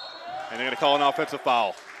 And they're going to call an offensive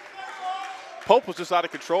foul. Pope was just out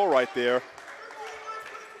of control right there.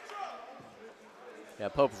 Yeah,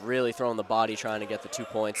 Pope really throwing the body trying to get the 2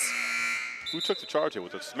 points. Who took the charge here?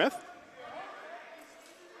 Was it Smith?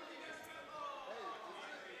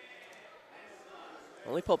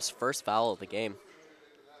 Only Pope's first foul of the game.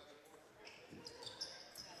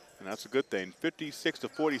 And that's a good thing.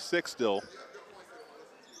 56-46 still.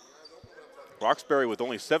 Roxbury with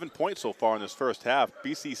only 7 points so far in this first half.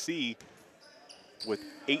 BCC with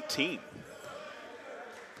 18.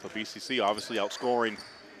 So BCC obviously outscoring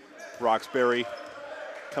Roxbury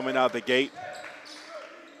coming out of the gate.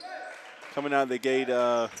 Coming out of the gate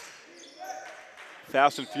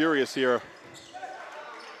fast and furious here.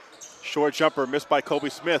 Short jumper missed by Kobe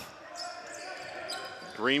Smith.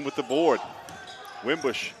 Green with the board.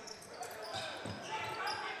 Winbush.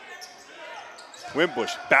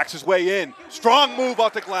 Winbush backs his way in. Strong move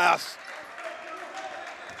off the glass.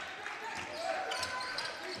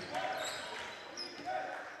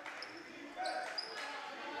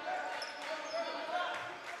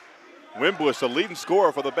 Winbush, the leading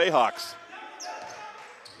scorer for the Bayhawks.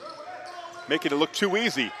 Making it look too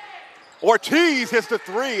easy. Ortiz hits the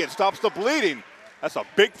 3 and stops the bleeding. That's a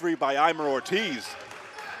big 3 by Eimer Ortiz.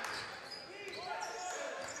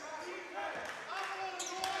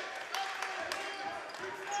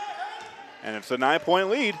 And it's a 9-point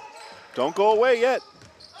lead. Don't go away yet.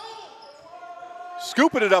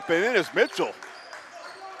 Scooping it up and in is Mitchell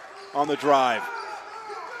on the drive.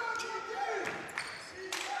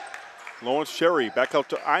 Lawrence Cherry back out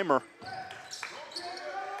to Eimer.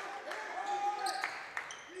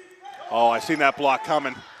 Oh, I seen that block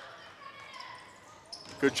coming.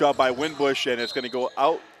 Good job by Winbush, and it's going to go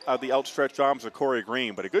out of the outstretched arms of Corey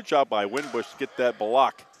Green. But a good job by Winbush to get that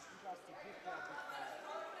block.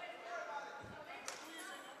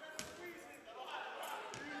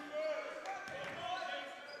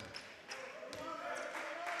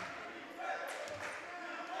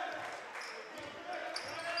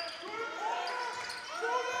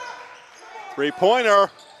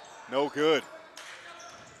 Three-pointer, no good.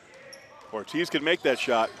 Ortiz can make that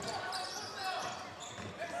shot.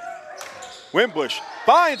 Winbush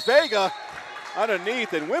finds Vega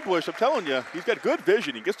underneath, and Winbush, I'm telling you, he's got good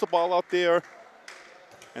vision. He gets the ball out there,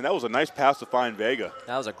 and that was a nice pass to find Vega.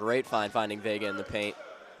 That was a great find, finding Vega in the paint.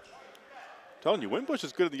 I'm telling you, Winbush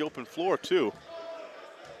is good in the open floor too.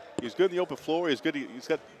 He's good in the open floor. He's good.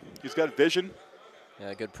 He's got vision.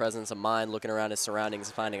 Yeah, good presence of mind, looking around his surroundings,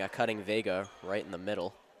 finding a cutting Vega right in the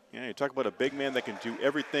middle. Yeah, you talk about a big man that can do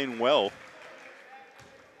everything well.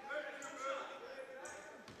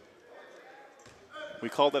 We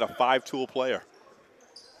call that a 5-tool player.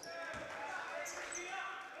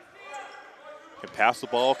 Can pass the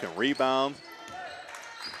ball, can rebound,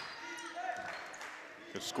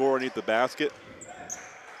 can score underneath the basket,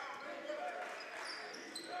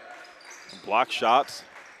 can block shots.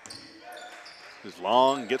 Is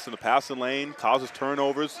long, gets in the passing lane, causes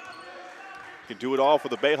turnovers. Can do it all for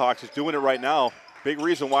the Bayhawks. He's doing it right now. Big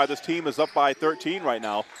reason why this team is up by 13 right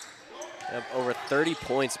now. Over 30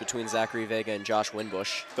 points between Zachary Vega and Josh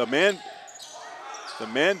Winbush. The man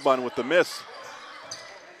bun with the miss.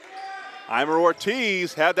 Eimer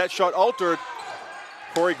Ortiz had that shot altered.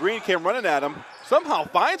 Corey Green came running at him. Somehow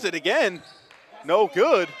finds it again. No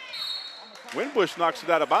good. Winbush knocks it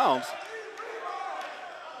out of bounds.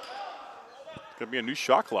 It's going to be a new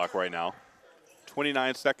shot clock right now.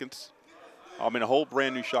 29 seconds. I mean, a whole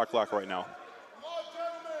brand new shot clock right now.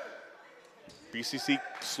 BCC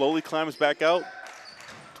slowly climbs back out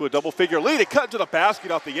to a double-figure lead. It cut to the basket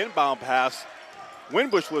off the inbound pass.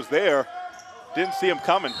 Winbush was there. Didn't see him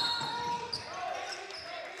coming.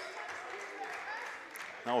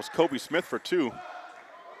 That was Kobe Smith for 2.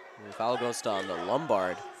 And the foul goes on the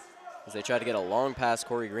Lombard as they tried to get a long pass.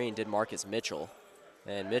 Corey Green did Marcus Mitchell.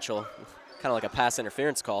 And Mitchell, kind of like a pass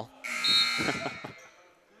interference call.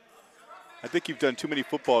 I think you've done too many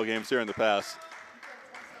football games here in the past.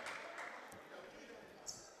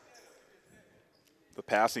 The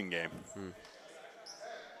passing game.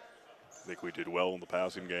 I think we did well in the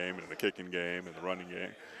passing game and in the kicking game and the running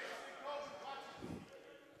game.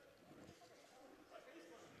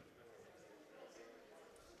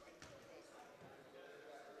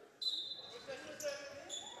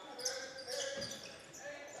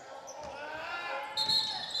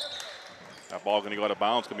 That ball going to go out of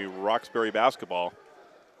bounds. Going to be Roxbury basketball.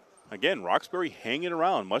 Again, Roxbury hanging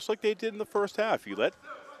around, much like they did in the first half. You let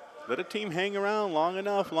a team hang around long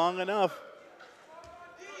enough.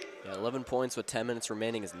 Yeah, 11 points with 10 minutes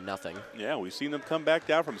remaining is nothing. Yeah, we've seen them come back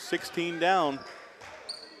down from 16 down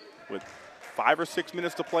with 5 or 6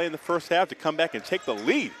 minutes to play in the first half to come back and take the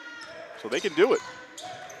lead. So they can do it.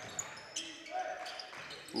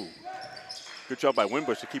 Ooh. Good job by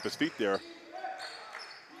Winbush to keep his feet there.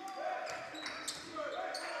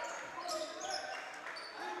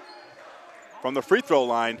 From the free throw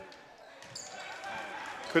line.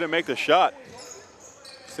 Couldn't make the shot.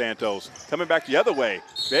 Santos coming back the other way.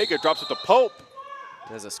 Vega drops it to Pope.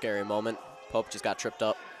 There's a scary moment. Pope just got tripped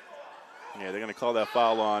up. Yeah, they're going to call that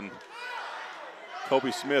foul on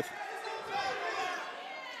Kobe Smith.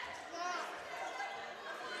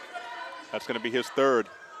 That's going to be his third.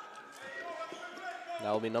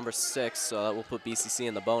 That will be number 6, so that will put BCC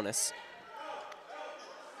in the bonus.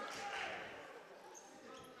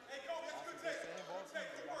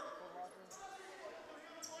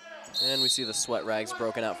 And we see the sweat rags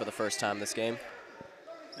broken out for the first time this game.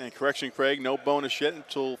 And correction, Craig, no bonus yet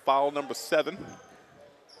until foul number 7.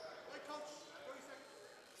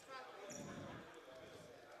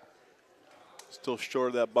 Still short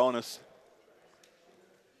of that bonus.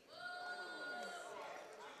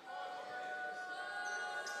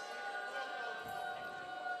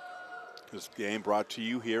 This game brought to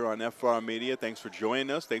you here on FR Media. Thanks for joining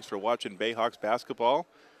us. Thanks for watching Bayhawks basketball.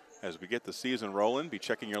 As we get the season rolling, be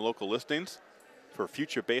checking your local listings for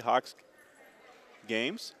future Bayhawks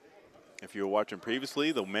games. If you were watching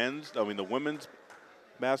previously, the women's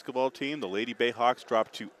basketball team, the Lady Bayhawks,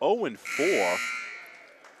 dropped to 0-4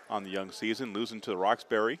 on the young season, losing to the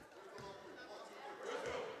Roxbury.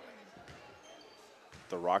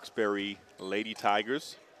 The Roxbury Lady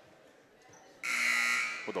Tigers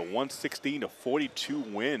with a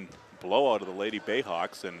 116-42 win blowout of the Lady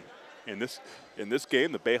Bayhawks. And in this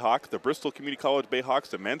game, the Bristol Community College Bayhawks,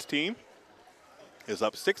 the men's team, is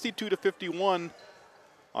up 62-51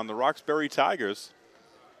 on the Roxbury Tigers.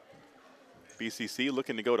 BCC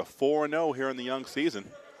looking to go to 4-0 here in the young season.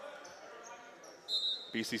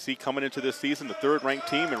 BCC coming into this season, the 3rd-ranked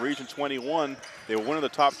team in Region 21. They were one of the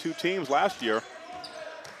top 2 teams last year.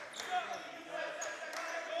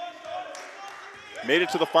 Made it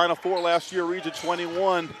to the Final Four last year, Region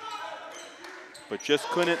 21, but just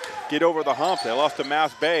couldn't get over the hump. They lost to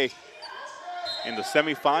Mass Bay in the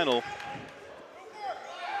semifinal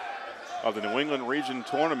of the New England Region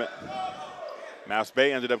Tournament. Mass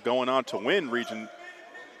Bay ended up going on to win Region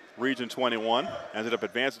 21, ended up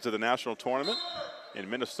advancing to the national tournament in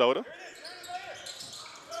Minnesota.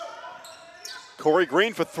 Corey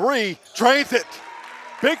Green for 3, drains it.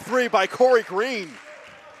 Big 3 by Corey Green,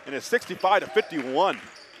 and it's 65-51.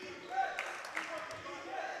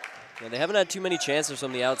 Yeah, they haven't had too many chances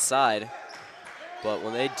from the outside, but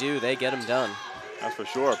when they do, they get them done. That's for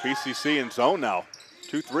sure. BCC in zone now.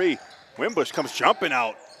 2-3. Winbush comes jumping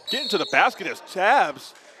out. Getting to the basket is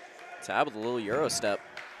Tabs. Tab with a little Euro step.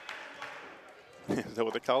 Is that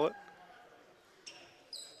what they call it?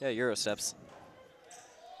 Yeah, Euro steps.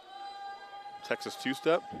 Texas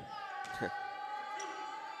two-step?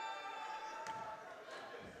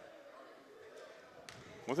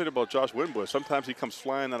 One thing about Josh Winbush, sometimes he comes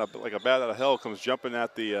flying like a bat out of hell, comes jumping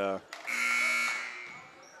at the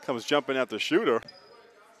shooter.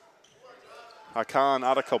 Hakan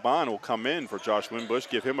Adakaban will come in for Josh Winbush,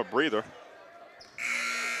 give him a breather.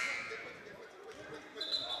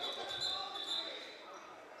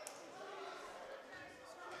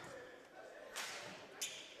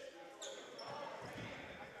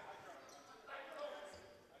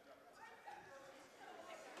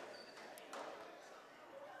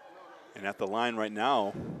 And at the line right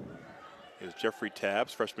now is Jeffrey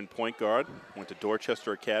Tabbs, freshman point guard. Went to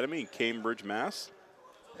Dorchester Academy in Cambridge, Mass.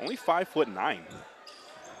 Only 5'9".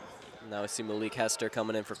 Now we see Malik Hester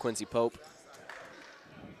coming in for Quincy Pope.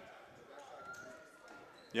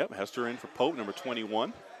 Yep, Hester in for Pope, number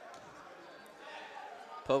 21.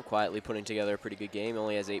 Pope quietly putting together a pretty good game.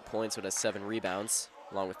 Only has 8 points, but has 7 rebounds,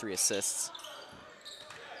 along with 3 assists.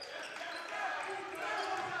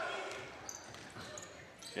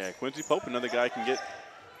 Yeah, Quincy Pope, another guy can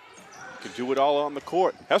do it all on the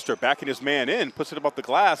court. Hester backing his man in, puts it above the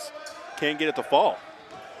glass, can't get it to fall.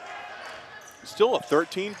 Still a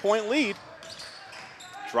 13-point lead.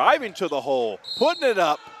 driving to the hole, putting it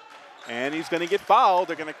up, and he's going to get fouled.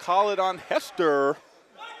 They're going to call it on Hester.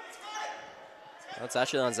 That's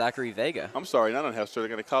actually on Zachary Vega. I'm sorry, not on Hester. They're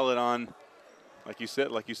going to call it on, like you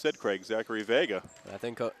said, Craig, Zachary Vega. I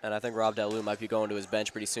think Rob Delu might be going to his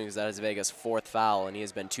bench pretty soon because that is Vega's 4th foul, and he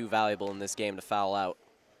has been too valuable in this game to foul out.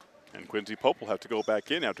 And Quincy Pope will have to go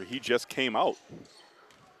back in after he just came out.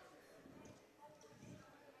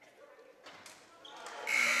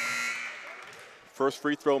 First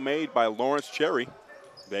free throw made by Lawrence Cherry.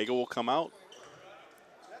 Vega will come out.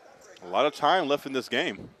 A lot of time left in this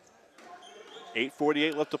game.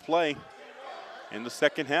 8:48 left to play in the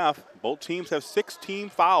second half. Both teams have 16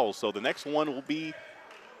 fouls, so the next one will be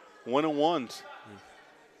 1-on-1s.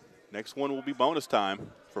 Next one will be bonus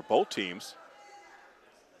time for both teams.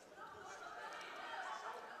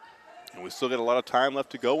 And we still got a lot of time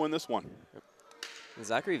left to go in this one.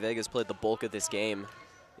 Zachary Vega's played the bulk of this game.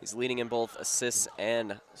 He's leading in both assists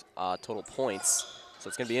and total points. So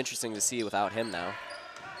it's going to be interesting to see without him now.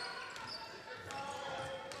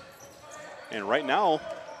 And right now,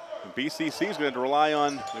 BCC is going to rely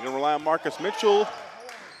on Marcus Mitchell,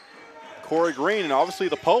 Corey Green, and obviously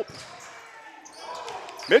the Pope.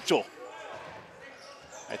 Mitchell.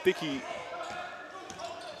 I think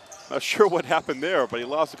not sure what happened there, but he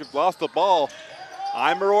lost the ball.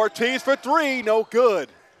 Eimer Ortiz for 3, no good.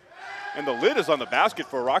 And the lid is on the basket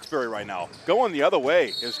for Roxbury right now. Going the other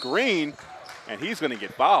way is Green, and he's going to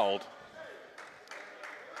get fouled.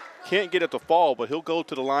 Can't get it to fall, but he'll go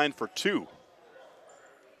to the line for 2.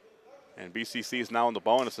 And BCC is now in the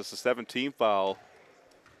bonus. It's a 17 foul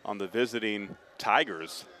on the visiting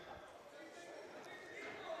Tigers.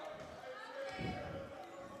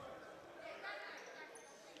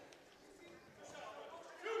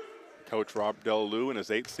 Coach Rob Delu in his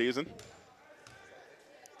 8th season.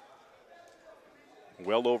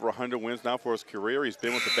 Well over 100 wins now for his career. He's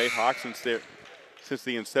been with the Bayhawks since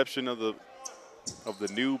the inception of the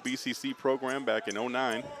new BCC program back in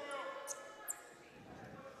 '09.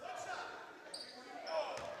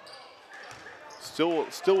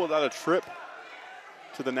 Still without a trip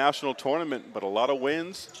to the national tournament, but a lot of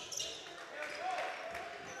wins.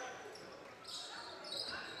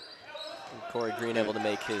 Corey Green able to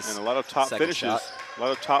make his and a lot of top finishes. Shot. A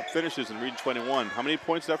lot of top finishes in Region 21. How many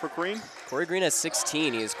points is that for Green? Corey Green has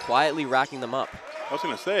 16. He is quietly racking them up. I was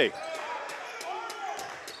going to say.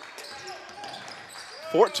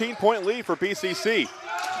 14-point lead for BCC.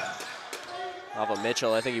 Off of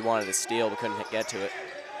Mitchell, I think he wanted to steal but couldn't get to it.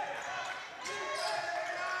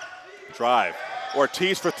 Drive.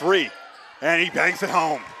 Ortiz for 3, and he bangs it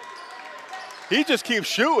home. He just keeps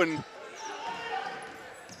shooting.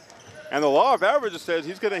 And the law of averages says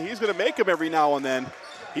he's gonna make them every now and then.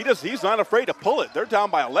 He's not afraid to pull it. They're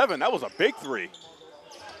down by 11. That was a big 3.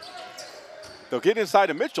 They'll get inside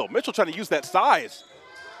of Mitchell. Mitchell trying to use that size.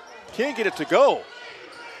 Can't get it to go.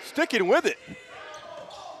 Sticking with it.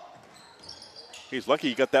 He's lucky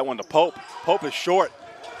he got that one to Pope. Pope is short.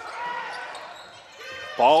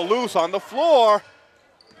 Ball loose on the floor.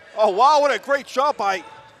 Oh, wow, what a great shot by,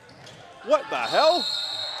 what the hell?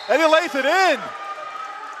 And he lays it in.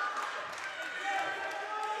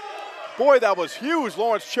 Boy, that was huge.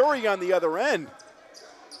 Lawrence Cherry on the other end.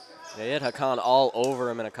 Yeah, he had Hakan all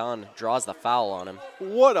over him, and Hakan draws the foul on him.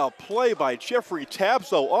 What a play by Jeffrey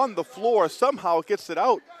Tabso on the floor. Somehow gets it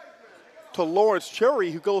out to Lawrence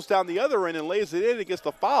Cherry, who goes down the other end and lays it in and gets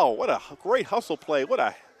the foul. What a great hustle play. What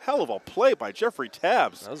a hell of a play by Jeffrey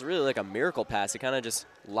Tabs. That was really like a miracle pass. He kind of just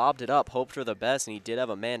lobbed it up, hoped for the best, and he did have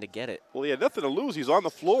a man to get it. Well, he had nothing to lose. He's on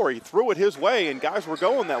the floor. He threw it his way, and guys were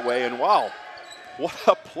going that way, and wow. What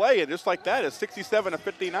a play, and just like that, it's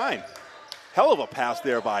 67-59. Hell of a pass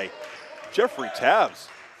there by Jeffrey Tabs.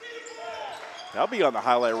 That'll be on the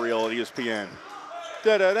highlight reel at ESPN.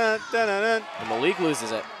 And Malik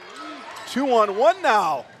loses it. 2-on-1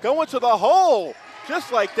 now, going to the hole,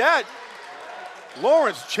 just like that.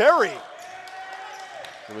 Lawrence Cherry.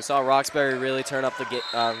 And we saw Roxbury really turn up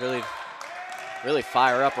the really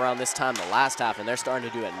fire up around this time the last half, and they're starting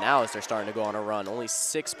to do it now as they're starting to go on a run. Only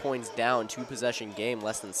 6 points down, 2-possession game,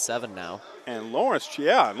 less than 7 now. And Lawrence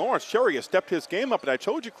Cherry has stepped his game up, and I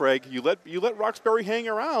told you, Craig, you let Roxbury hang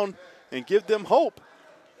around and give them hope.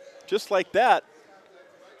 Just like that.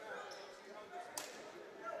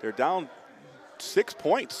 They're down 6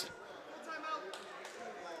 points.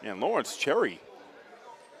 And Lawrence Cherry,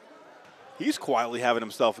 he's quietly having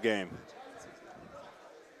himself a game.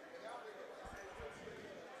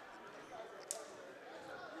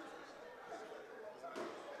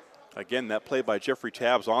 Again, that play by Jeffrey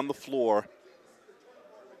Tabs on the floor,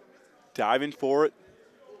 diving for it.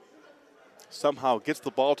 Somehow gets the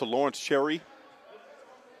ball to Lawrence Cherry.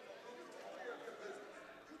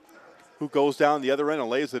 who goes down the other end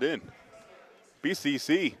and lays it in.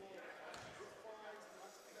 BCC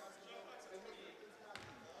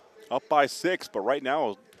up by 6, but right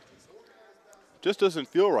now just doesn't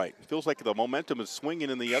feel right. It feels like the momentum is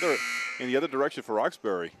swinging in the other direction for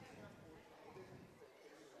Roxbury.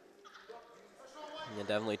 Yeah,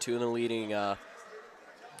 definitely two of the leading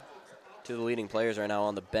players right now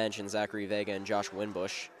on the bench, in Zachary Vega and Josh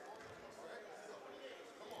Winbush.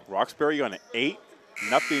 Roxbury on an 8-0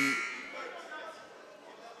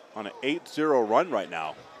 on an 8-0 run right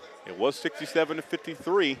now. It was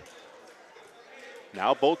 67-53.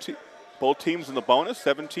 Now both teams in the bonus,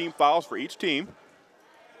 17 fouls for each team.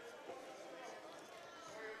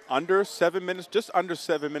 Under 7 minutes, just under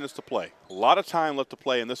 7 minutes to play. A lot of time left to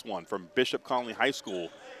play in this one from Bishop Connolly High School.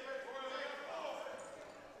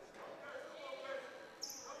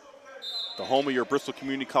 The home of your Bristol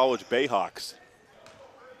Community College Bayhawks,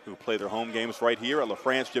 who play their home games right here at La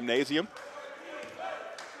France Gymnasium.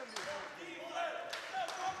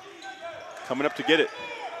 Coming up to get it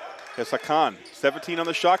is Hakan, 17 on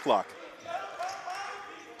the shot clock.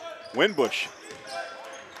 Winbush.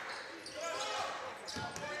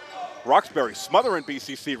 Roxbury smothering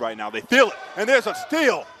BCC right now. They feel it, and there's a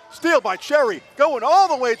steal. Steal by Cherry, going all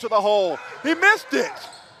the way to the hole. He missed it.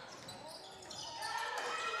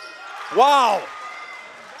 Wow.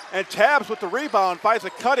 And Tabs with the rebound finds a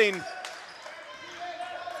cutting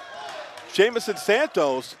Jamison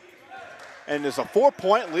Santos, and there's a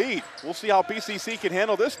 4-point lead. We'll see how BCC can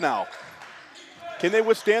handle this now. Can they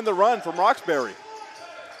withstand the run from Roxbury?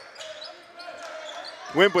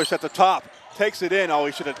 Winbush at the top, takes it in. Oh,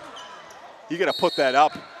 he should have. You got to put that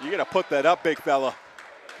up. You got to put that up, big fella.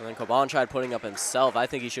 And then Caban tried putting up himself. I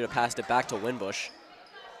think he should have passed it back to Winbush.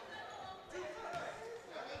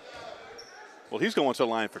 Well, he's going to the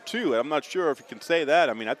line for 2. I'm not sure if you can say that.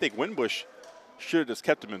 I mean, I think Winbush should have just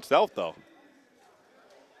kept him himself, though.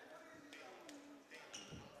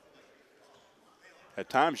 At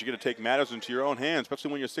times, you're going to take matters into your own hands,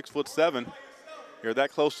 especially when you're 6'7". You're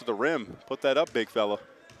that close to the rim. Put that up, big fella.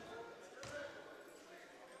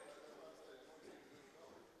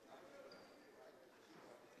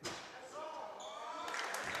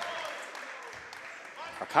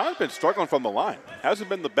 Hakan's been struggling from the line. Hasn't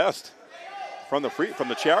been the best from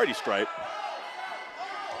the charity stripe.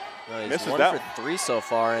 Well, he's Misses 1 that for 3 so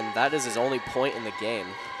far, and that is his only point in the game.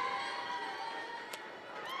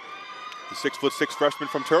 The 6'6" freshman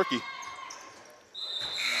from Turkey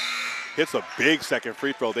hits a big second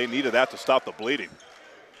free throw. They needed that to stop the bleeding,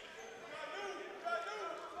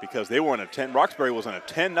 because they were on a 10. Roxbury was on a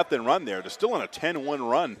 10-0 run there. They're still on a 10-1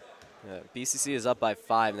 run. Yeah, BCC is up by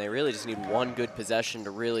 5, and they really just need one good possession to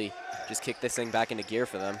really just kick this thing back into gear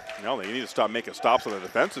for them. No, they need to stop making stops on the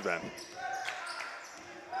defensive end.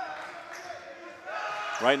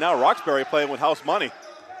 Right now, Roxbury playing with house money.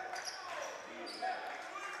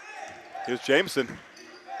 Here's Jameson.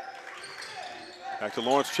 Back to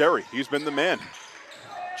Lawrence Cherry. He's been the man.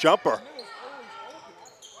 Jumper.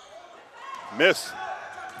 Miss.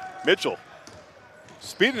 Mitchell.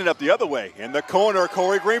 Speeding it up the other way. In the corner,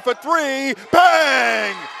 Corey Green for 3.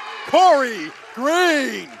 Bang! Corey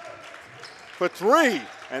Green for 3.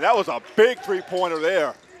 And that was a big three-pointer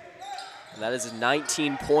there. And that is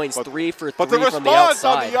 19 points, 3 for 3 but the from the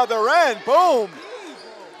outside. on the other end, boom!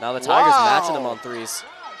 Now the Tigers matching them on threes.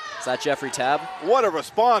 Is that Jeffrey Tabb? What a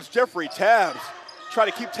response, Jeffrey Tabbs. Try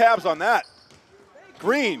to keep tabs on that.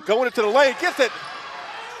 Green going into the lane, gets it.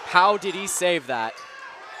 How did he save that?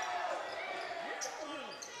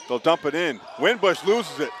 They'll dump it in. Winbush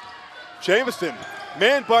loses it. Jameson,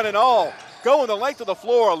 man bun and all, going the length of the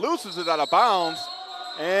floor, loses it out of bounds,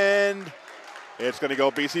 and it's going to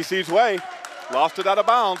go BCC's way. Lost it out of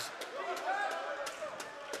bounds.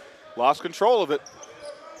 Lost control of it.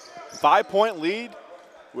 5-point lead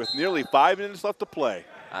with nearly 5 minutes left to play.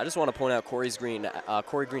 I just want to point out Corey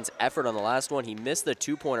Green's effort on the last one. He missed the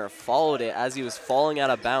two-pointer, followed it as he was falling out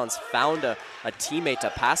of bounds, found a teammate to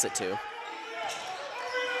pass it to.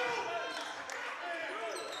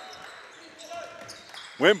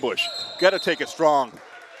 Winbush, got to take it strong.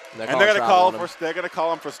 And they're going to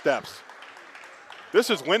call him for steps.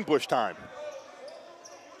 This is Winbush time.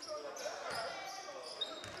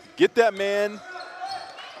 Get that man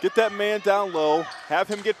down low, have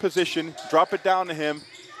him get position, drop it down to him.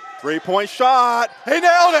 3-point shot. He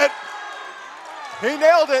nailed it. He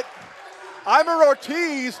nailed it. Imer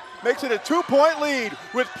Ortiz makes it a 2-point lead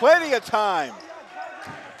with plenty of time.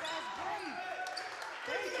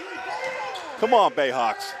 Come on,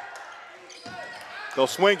 Bayhawks. They'll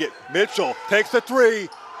swing it. Mitchell takes the 3.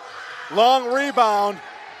 Long rebound.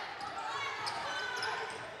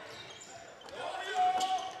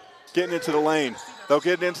 getting into the lane. They'll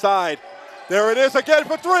get it inside. There it is again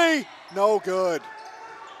for three. No good.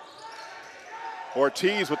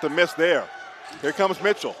 Ortiz with the miss there. Here comes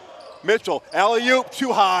Mitchell. Mitchell, alley-oop,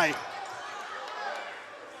 too high.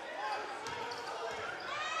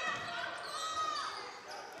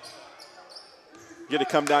 You get to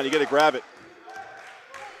come down, you get to grab it.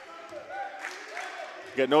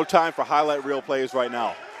 You got no time for highlight reel plays right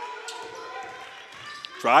now.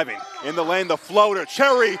 Driving in the lane, the floater.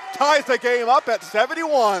 Cherry ties the game up at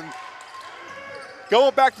 71.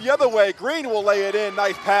 Going back the other way, Green will lay it in.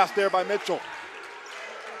 Nice pass there by Mitchell.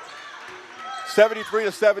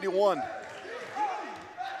 73-71.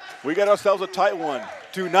 We got ourselves a tight one.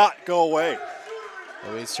 Do not go away.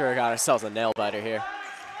 Well, we sure got ourselves a nail biter here.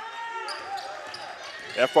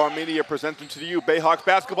 FR Media presenting to you Bayhawks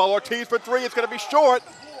basketball. Ortiz for three. It's going to be short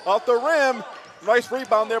off the rim. Nice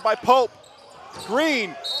rebound there by Pope.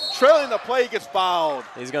 Green trailing the play, gets fouled.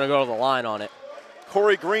 He's going to go to the line on it.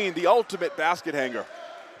 Corey Green, the ultimate basket hanger.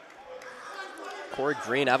 Corey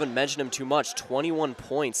Green, I haven't mentioned him too much. 21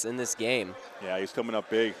 points in this game. Yeah, he's coming up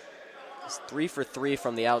big. He's 3 for 3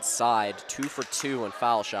 from the outside, 2 for 2 on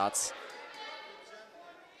foul shots.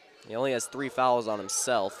 He only has 3 fouls on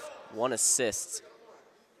himself, 1 assist,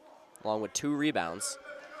 along with 2 rebounds.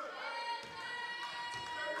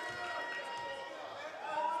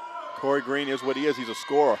 Corey Green is what he is. He's a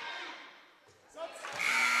scorer.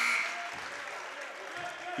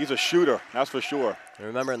 He's a shooter, that's for sure. And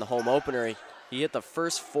remember in the home opener, he hit the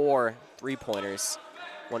first 4 3-pointers,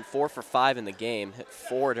 went 4 for 5 in the game, hit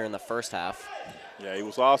 4 during the first half. Yeah, he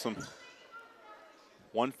was awesome.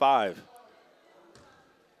 1-5.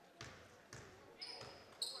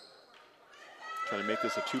 Trying to make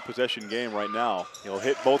this a 2-possession game right now. He'll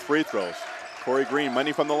hit both free throws. Corey Green,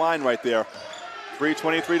 money from the line right there.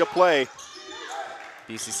 3:23 to play.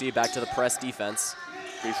 BCC back to the press defense.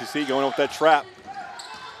 BCC going with that trap.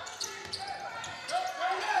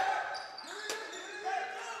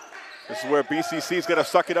 This is where BCC's got to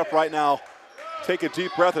suck it up right now. Take a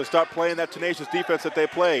deep breath and start playing that tenacious defense that they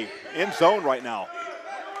play. In zone right now.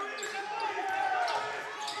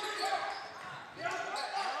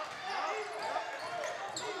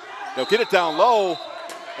 They'll get it down low, and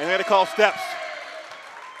they're going to call steps.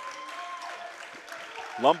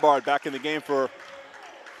 Lombard back in the game for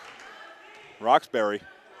Roxbury.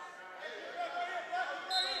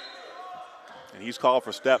 And he's called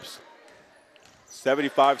for steps.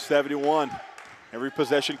 75-71. Every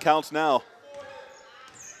possession counts now.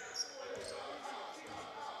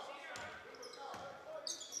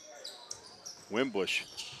 Wimbush.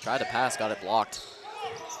 Tried to pass, got it blocked.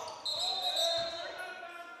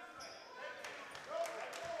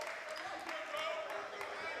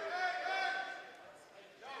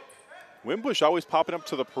 Wimbush always popping up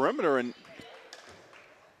to the perimeter, and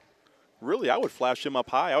really I would flash him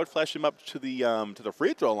up high. I would flash him up to the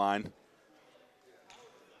free throw line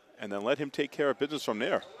and then let him take care of business from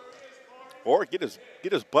there. Or get his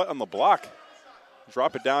butt on the block,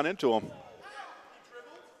 drop it down into him.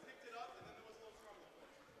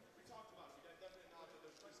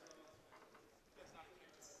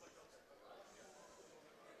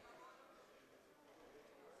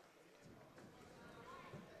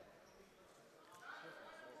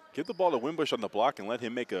 Give the ball to Wimbush on the block and let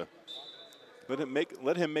him make a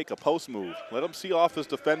post move. Let him see off his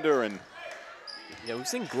defender and yeah, we've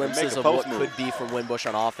seen glimpses of what could be from Wimbush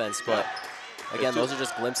on offense, but again, those are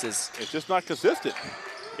just glimpses. It's just not consistent.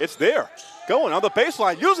 It's there. Going on the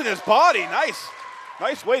baseline, using his body.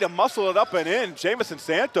 Nice way to muscle it up and in. Jamison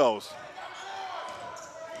Santos.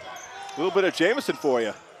 A little bit of Jamison for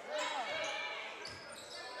you.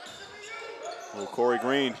 Oh, Corey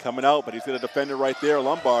Green coming out, but he's got a defender right there,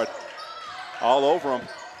 Lombard, all over him.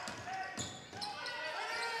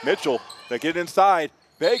 Mitchell, they get inside.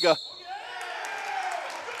 Vega.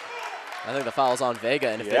 I think the foul's on Vega,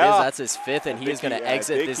 and if it is, that's his 5th, and he is going to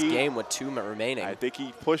exit this game with 2 remaining. I think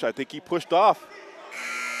he pushed off.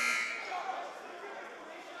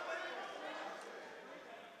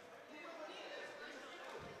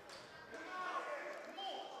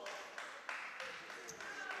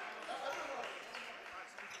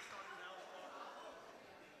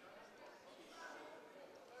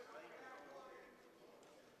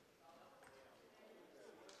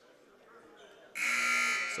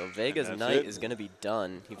 So Vega's night is going to be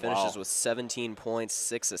done. He finishes with 17 points,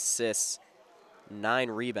 6 assists, 9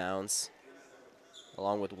 rebounds,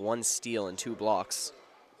 along with 1 steal and 2 blocks.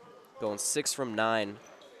 Going 6 for 9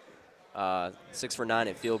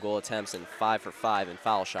 in field goal attempts and 5 for 5 in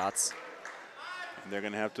foul shots. And they're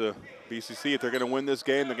going to have to, BCC, if they're going to win this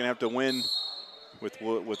game, they're going to have to win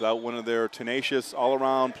without one of their tenacious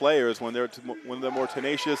all-around players, one of their more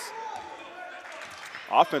tenacious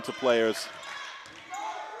offensive players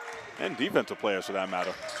and defensive players for that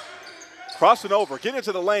matter. Crossing over, get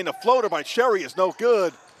into the lane. The floater by Cherry is no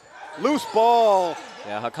good. Loose ball.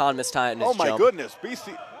 Yeah, Hakan mistimed his jump. Oh my goodness,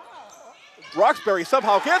 BC. Roxbury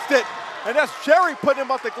somehow gets it, and that's Cherry putting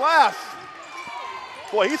him off the glass.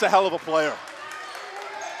 Boy, he's a hell of a player.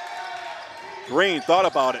 Green thought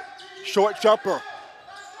about it. Short jumper.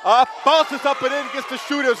 Bounces up and in, gets the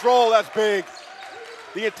shooter's roll. That's big.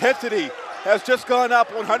 The intensity has just gone up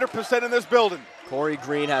 100% in this building. Corey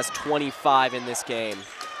Green has 25 in this game.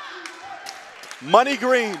 Money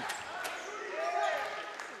Green.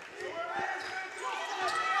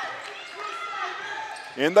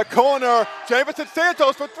 In the corner, Jamison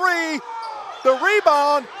Santos for three. The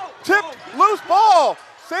rebound, tipped, loose ball.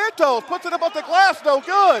 Santos puts it above the glass, no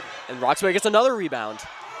good. And Roxbury gets another rebound.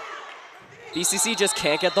 BCC just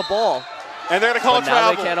can't get the ball. And they're going to call it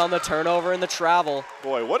travel. Now they can on the turnover and the travel.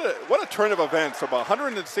 Boy, what a turn of events from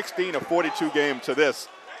 116 of 42 game to this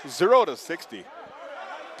 0 to 60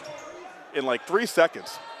 in like 3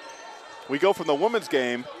 seconds. We go from the women's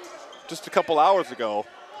game just a couple hours ago.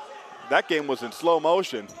 That game was in slow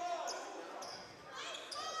motion.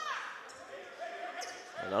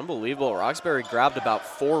 And unbelievable. Roxbury grabbed about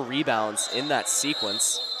 4 rebounds in that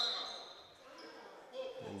sequence.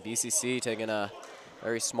 And BCC taking a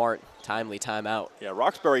very smart, timely timeout. Yeah,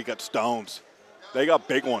 Roxbury got stones. They got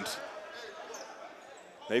big ones.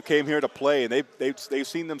 They came here to play, and they've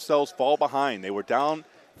seen themselves fall behind. They were down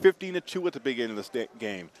 15-2 at the beginning of this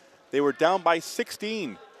game. They were down by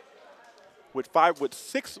 16 with 5 or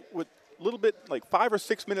 6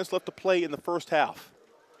 minutes left to play in the first half.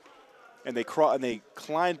 And they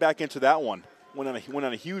climbed back into that one. Went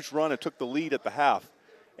on a huge run and took the lead at the half.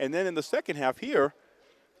 And then in the second half here,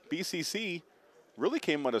 BCC really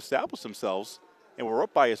came out to establish themselves and were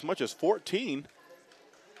up by as much as 14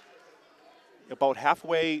 about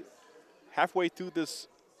halfway through this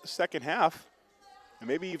second half, and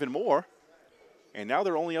maybe even more. And now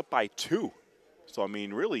they're only up by 2. So I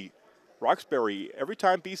mean, really, Roxbury, every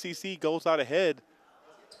time BCC goes out ahead,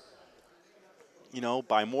 you know,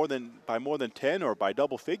 by more than 10 or by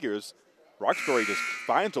double figures, Roxbury just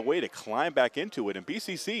finds a way to climb back into it. And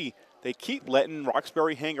BCC, they keep letting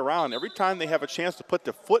Roxbury hang around. Every time they have a chance to put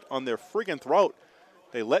their foot on their friggin' throat,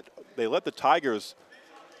 they let the Tigers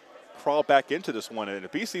crawl back into this one. And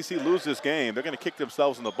if BCC lose this game, they're going to kick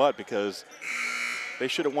themselves in the butt because they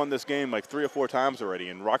should have won this game like 3 or 4 times already.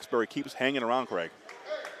 And Roxbury keeps hanging around, Craig.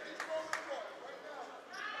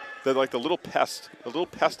 They're like the little pest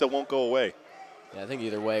that won't go away. Yeah, I think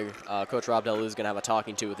either way, Coach Rob Delou is going to have a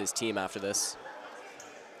talking to with his team after this.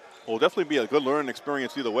 Well, it'll definitely be a good learning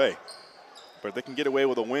experience either way. But if they can get away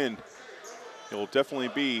with a win, it will definitely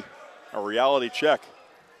be a reality check.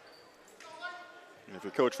 And if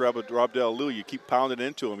you're Coach Rob Delou, you keep pounding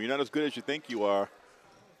into him. You're not as good as you think you are.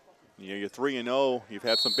 You know, you're 3-0. You've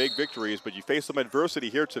had some big victories, but you face some adversity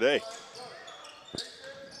here today.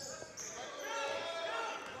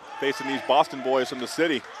 Facing these Boston boys from the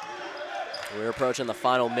city. We're approaching the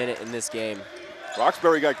final minute in this game.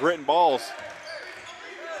 Roxbury got grit and balls.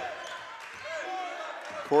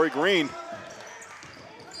 Corey Green.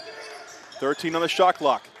 13 on the shot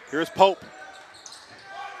clock. Here's Pope.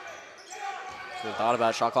 Good thought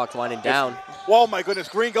about shot clock winding down. Oh my goodness,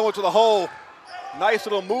 Green going to the hole. Nice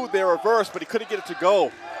little move there, reverse, but he couldn't get it to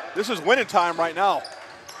go. This is winning time right now.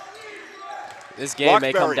 This game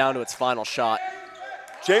may come down to its final shot.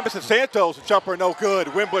 Jamison Santos, a jumper, no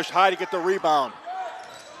good. Wimbush high to get the rebound.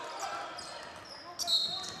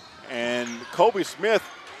 And Kobe Smith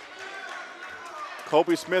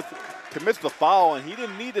commits the foul, and he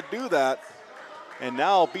didn't need to do that. And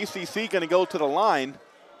now BCC going to go to the line.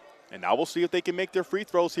 And now we'll see if they can make their free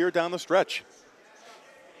throws here down the stretch.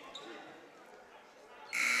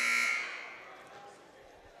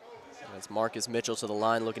 That's Marcus Mitchell to the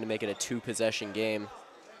line, looking to make it a 2-possession game.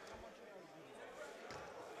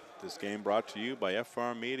 This game brought to you by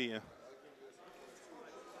FR Media.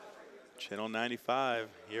 Channel 95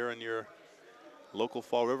 here in your local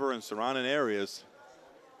Fall River and surrounding areas.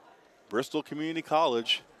 Bristol Community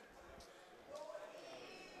College.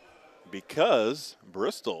 Because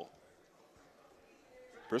Bristol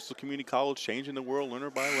Community College, changing the world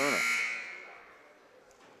learner by learner.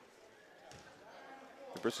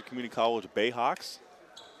 The Bristol Community College Bayhawks.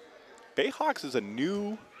 Bayhawks is a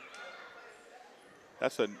new.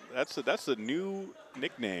 That's a new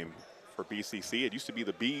nickname for BCC. It used to be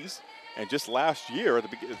the Bees, and just last year, at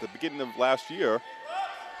the beginning of last year,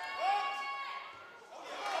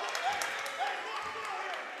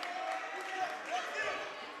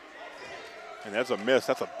 And that's a miss.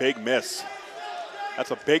 That's a big miss.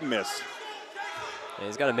 That's a big miss. And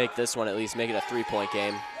he's got to make this one at least, make it a 3-point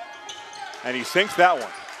game. And he sinks that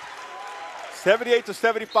one.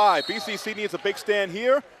 78-75. BCC needs a big stand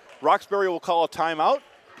here. Roxbury will call a timeout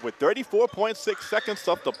with 34.6 seconds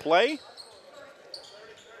left to play.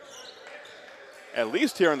 At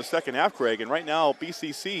least here in the second half, Craig. And right now,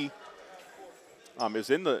 BCC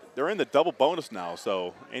they're in the double bonus now.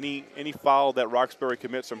 So any foul that Roxbury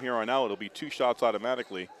commits from here on out, it'll be 2 shots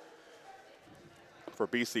automatically for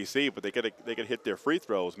BCC. But they could hit their free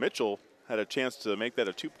throws. Mitchell had a chance to make that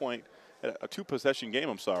a 2-possession game.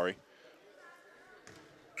 I'm sorry.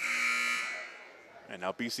 And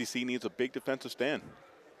now BCC needs a big defensive stand.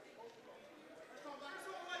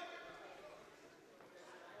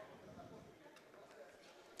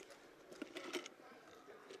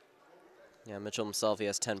 Yeah, Mitchell himself, he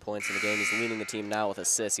has 10 points in the game. He's leading the team now with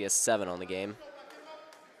assists. He has 7 on the game.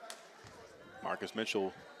 Marcus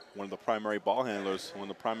Mitchell, one of the primary ball handlers, one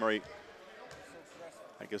of the primary,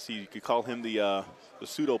 I guess you could call him the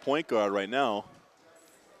pseudo point guard right now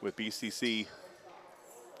with BCC.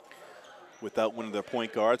 Without one of their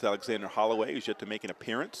point guards, Alexander Holloway, who's yet to make an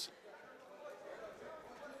appearance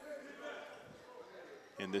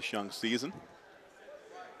in this young season.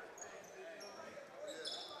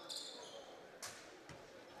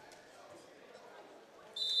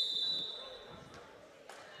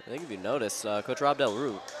 I think if you notice, Coach Rob Del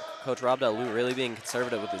Rue really being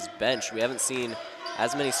conservative with his bench. We haven't seen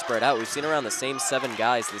as many spread out. We've seen around the same 7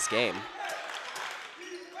 guys this game.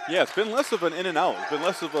 Yeah, it's been less of an in and out. It's been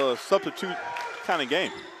less of a substitute kind of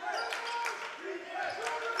game.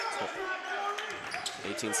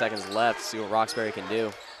 18 seconds left. See what Roxbury can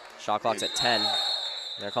do. Shot clock's at 10.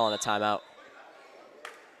 They're calling a timeout.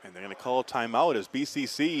 And they're going to call a timeout as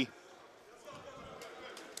BCC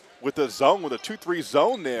with a zone, with a 2-3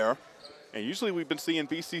 zone there. And usually we've been seeing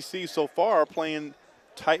BCC so far playing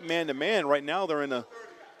tight man-to-man. Right now they're in a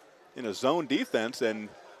zone defense, and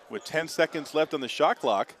with 10 seconds left on the shot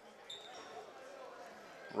clock,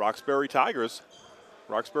 Roxbury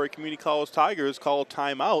Community College Tigers call a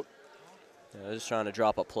timeout. Yeah, they're just trying to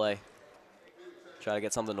drop a play. Try to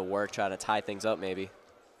get something to work, try to tie things up maybe.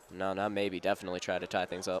 No, not maybe, definitely try to tie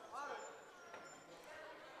things up.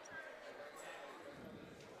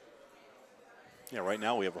 Yeah, right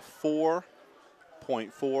now we have a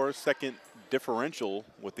 4.4 second differential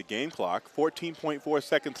with the game clock. 14.4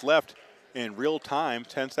 seconds left in real time,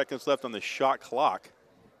 10 seconds left on the shot clock.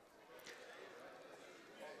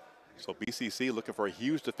 So BCC looking for a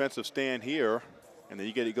huge defensive stand here, and then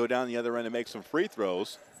you get to go down the other end and make some free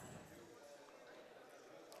throws.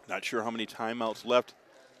 Not sure how many timeouts left.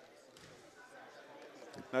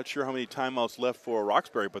 Not sure how many timeouts left for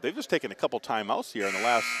Roxbury, but they've just taken a couple timeouts here in the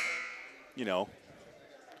last,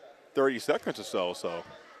 30 seconds or so. So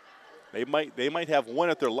they might have one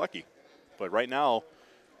if they're lucky, but right now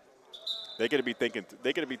they're going to be thinking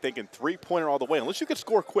 3-pointer all the way. Unless you can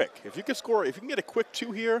score quick. If you can get a quick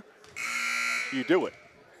 2 here, you do it.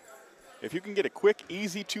 If you can get a quick,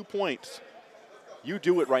 easy 2 points, you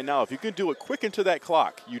do it right now. If you can do it quick into that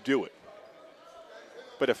clock, you do it.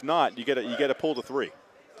 But if not, you gotta pull the 3.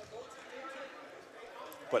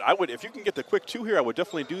 But if you can get the quick 2 here, I would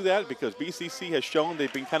definitely do that, because BCC has shown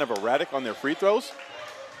they've been kind of erratic on their free throws,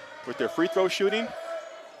 with their free throw shooting,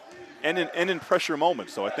 and in pressure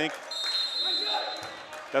moments. So I think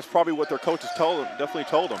that's probably what their coaches definitely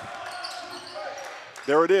told them.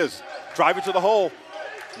 There it is. Drive it to the hole.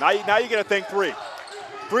 Now you got to think 3.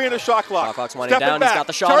 3 in the shot clock. Shot clock's winding down. He's got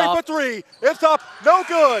the shot off. For 3. It's up. No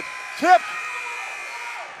good. Tip.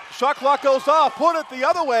 Shot clock goes off. Put it the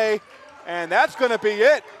other way, and that's going to be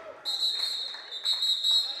it.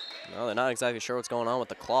 No, they're not exactly sure what's going on with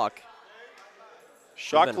the clock.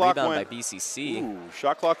 Shot clock went went by BCC. Ooh,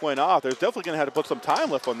 shot clock went off. There's definitely going to have to put some time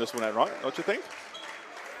left on this one, don't you think?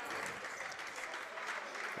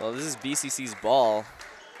 Well, this is BCC's ball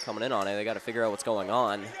coming in on it. They got to figure out what's going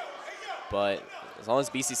on. But as long as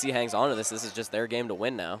BCC hangs on to this is just their game to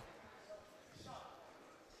win now.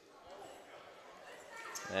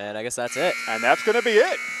 And I guess that's it. And that's going to be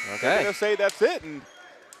it. Okay. They're going to say that's it. And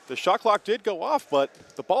the shot clock did go off, but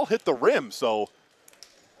the ball hit the rim. So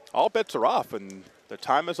all bets are off, and the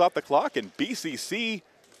time is off the clock, and BCC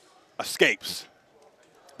escapes.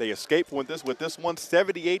 They escape with this one,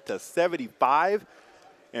 78-75.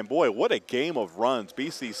 And boy, what a game of runs.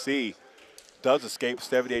 BCC does escape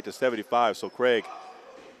 78-75. So Craig,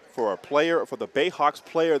 for the Bayhawks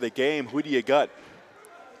player of the game, who do you got?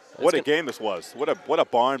 What a game this was. What a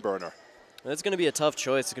barn burner. It's going to be a tough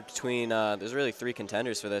choice between, there's really 3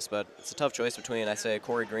 contenders for this, but it's a tough choice between, I say,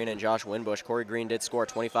 Corey Green and Josh Winbush. Corey Green did score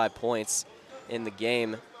 25 points. in the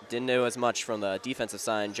game. Didn't know as much from the defensive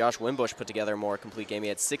side. Josh Wimbush put together a more complete game. He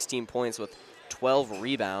had 16 points with 12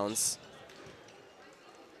 rebounds.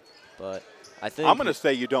 But I think I'm going to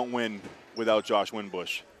say you don't win without Josh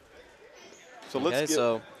Wimbush. So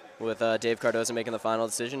so with Dave Cardoza making the final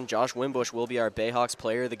decision, Josh Wimbush will be our Bayhawks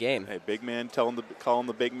player of the game. Hey, big man, calling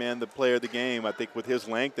the big man the player of the game. I think with his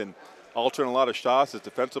length and altering a lot of shots, his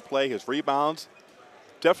defensive play, his rebounds,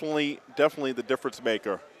 definitely the difference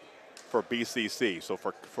maker for BCC. So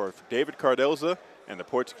for David Cardoza and the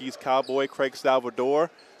Portuguese Cowboy Craig Salvador,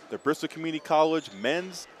 the Bristol Community College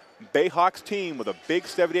men's Bayhawks team with a big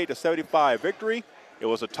 78-75 victory. It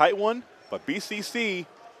was a tight one, but BCC,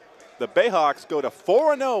 the Bayhawks, go to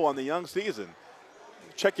 4-0 on the young season.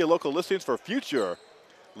 Check your local listings for future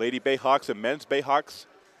Lady Bayhawks and men's Bayhawks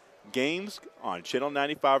games on Channel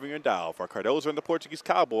 95 on your dial. For Cardoza and the Portuguese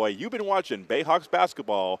Cowboy, you've been watching Bayhawks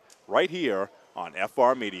basketball right here on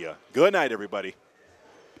FR Media. Good night, everybody.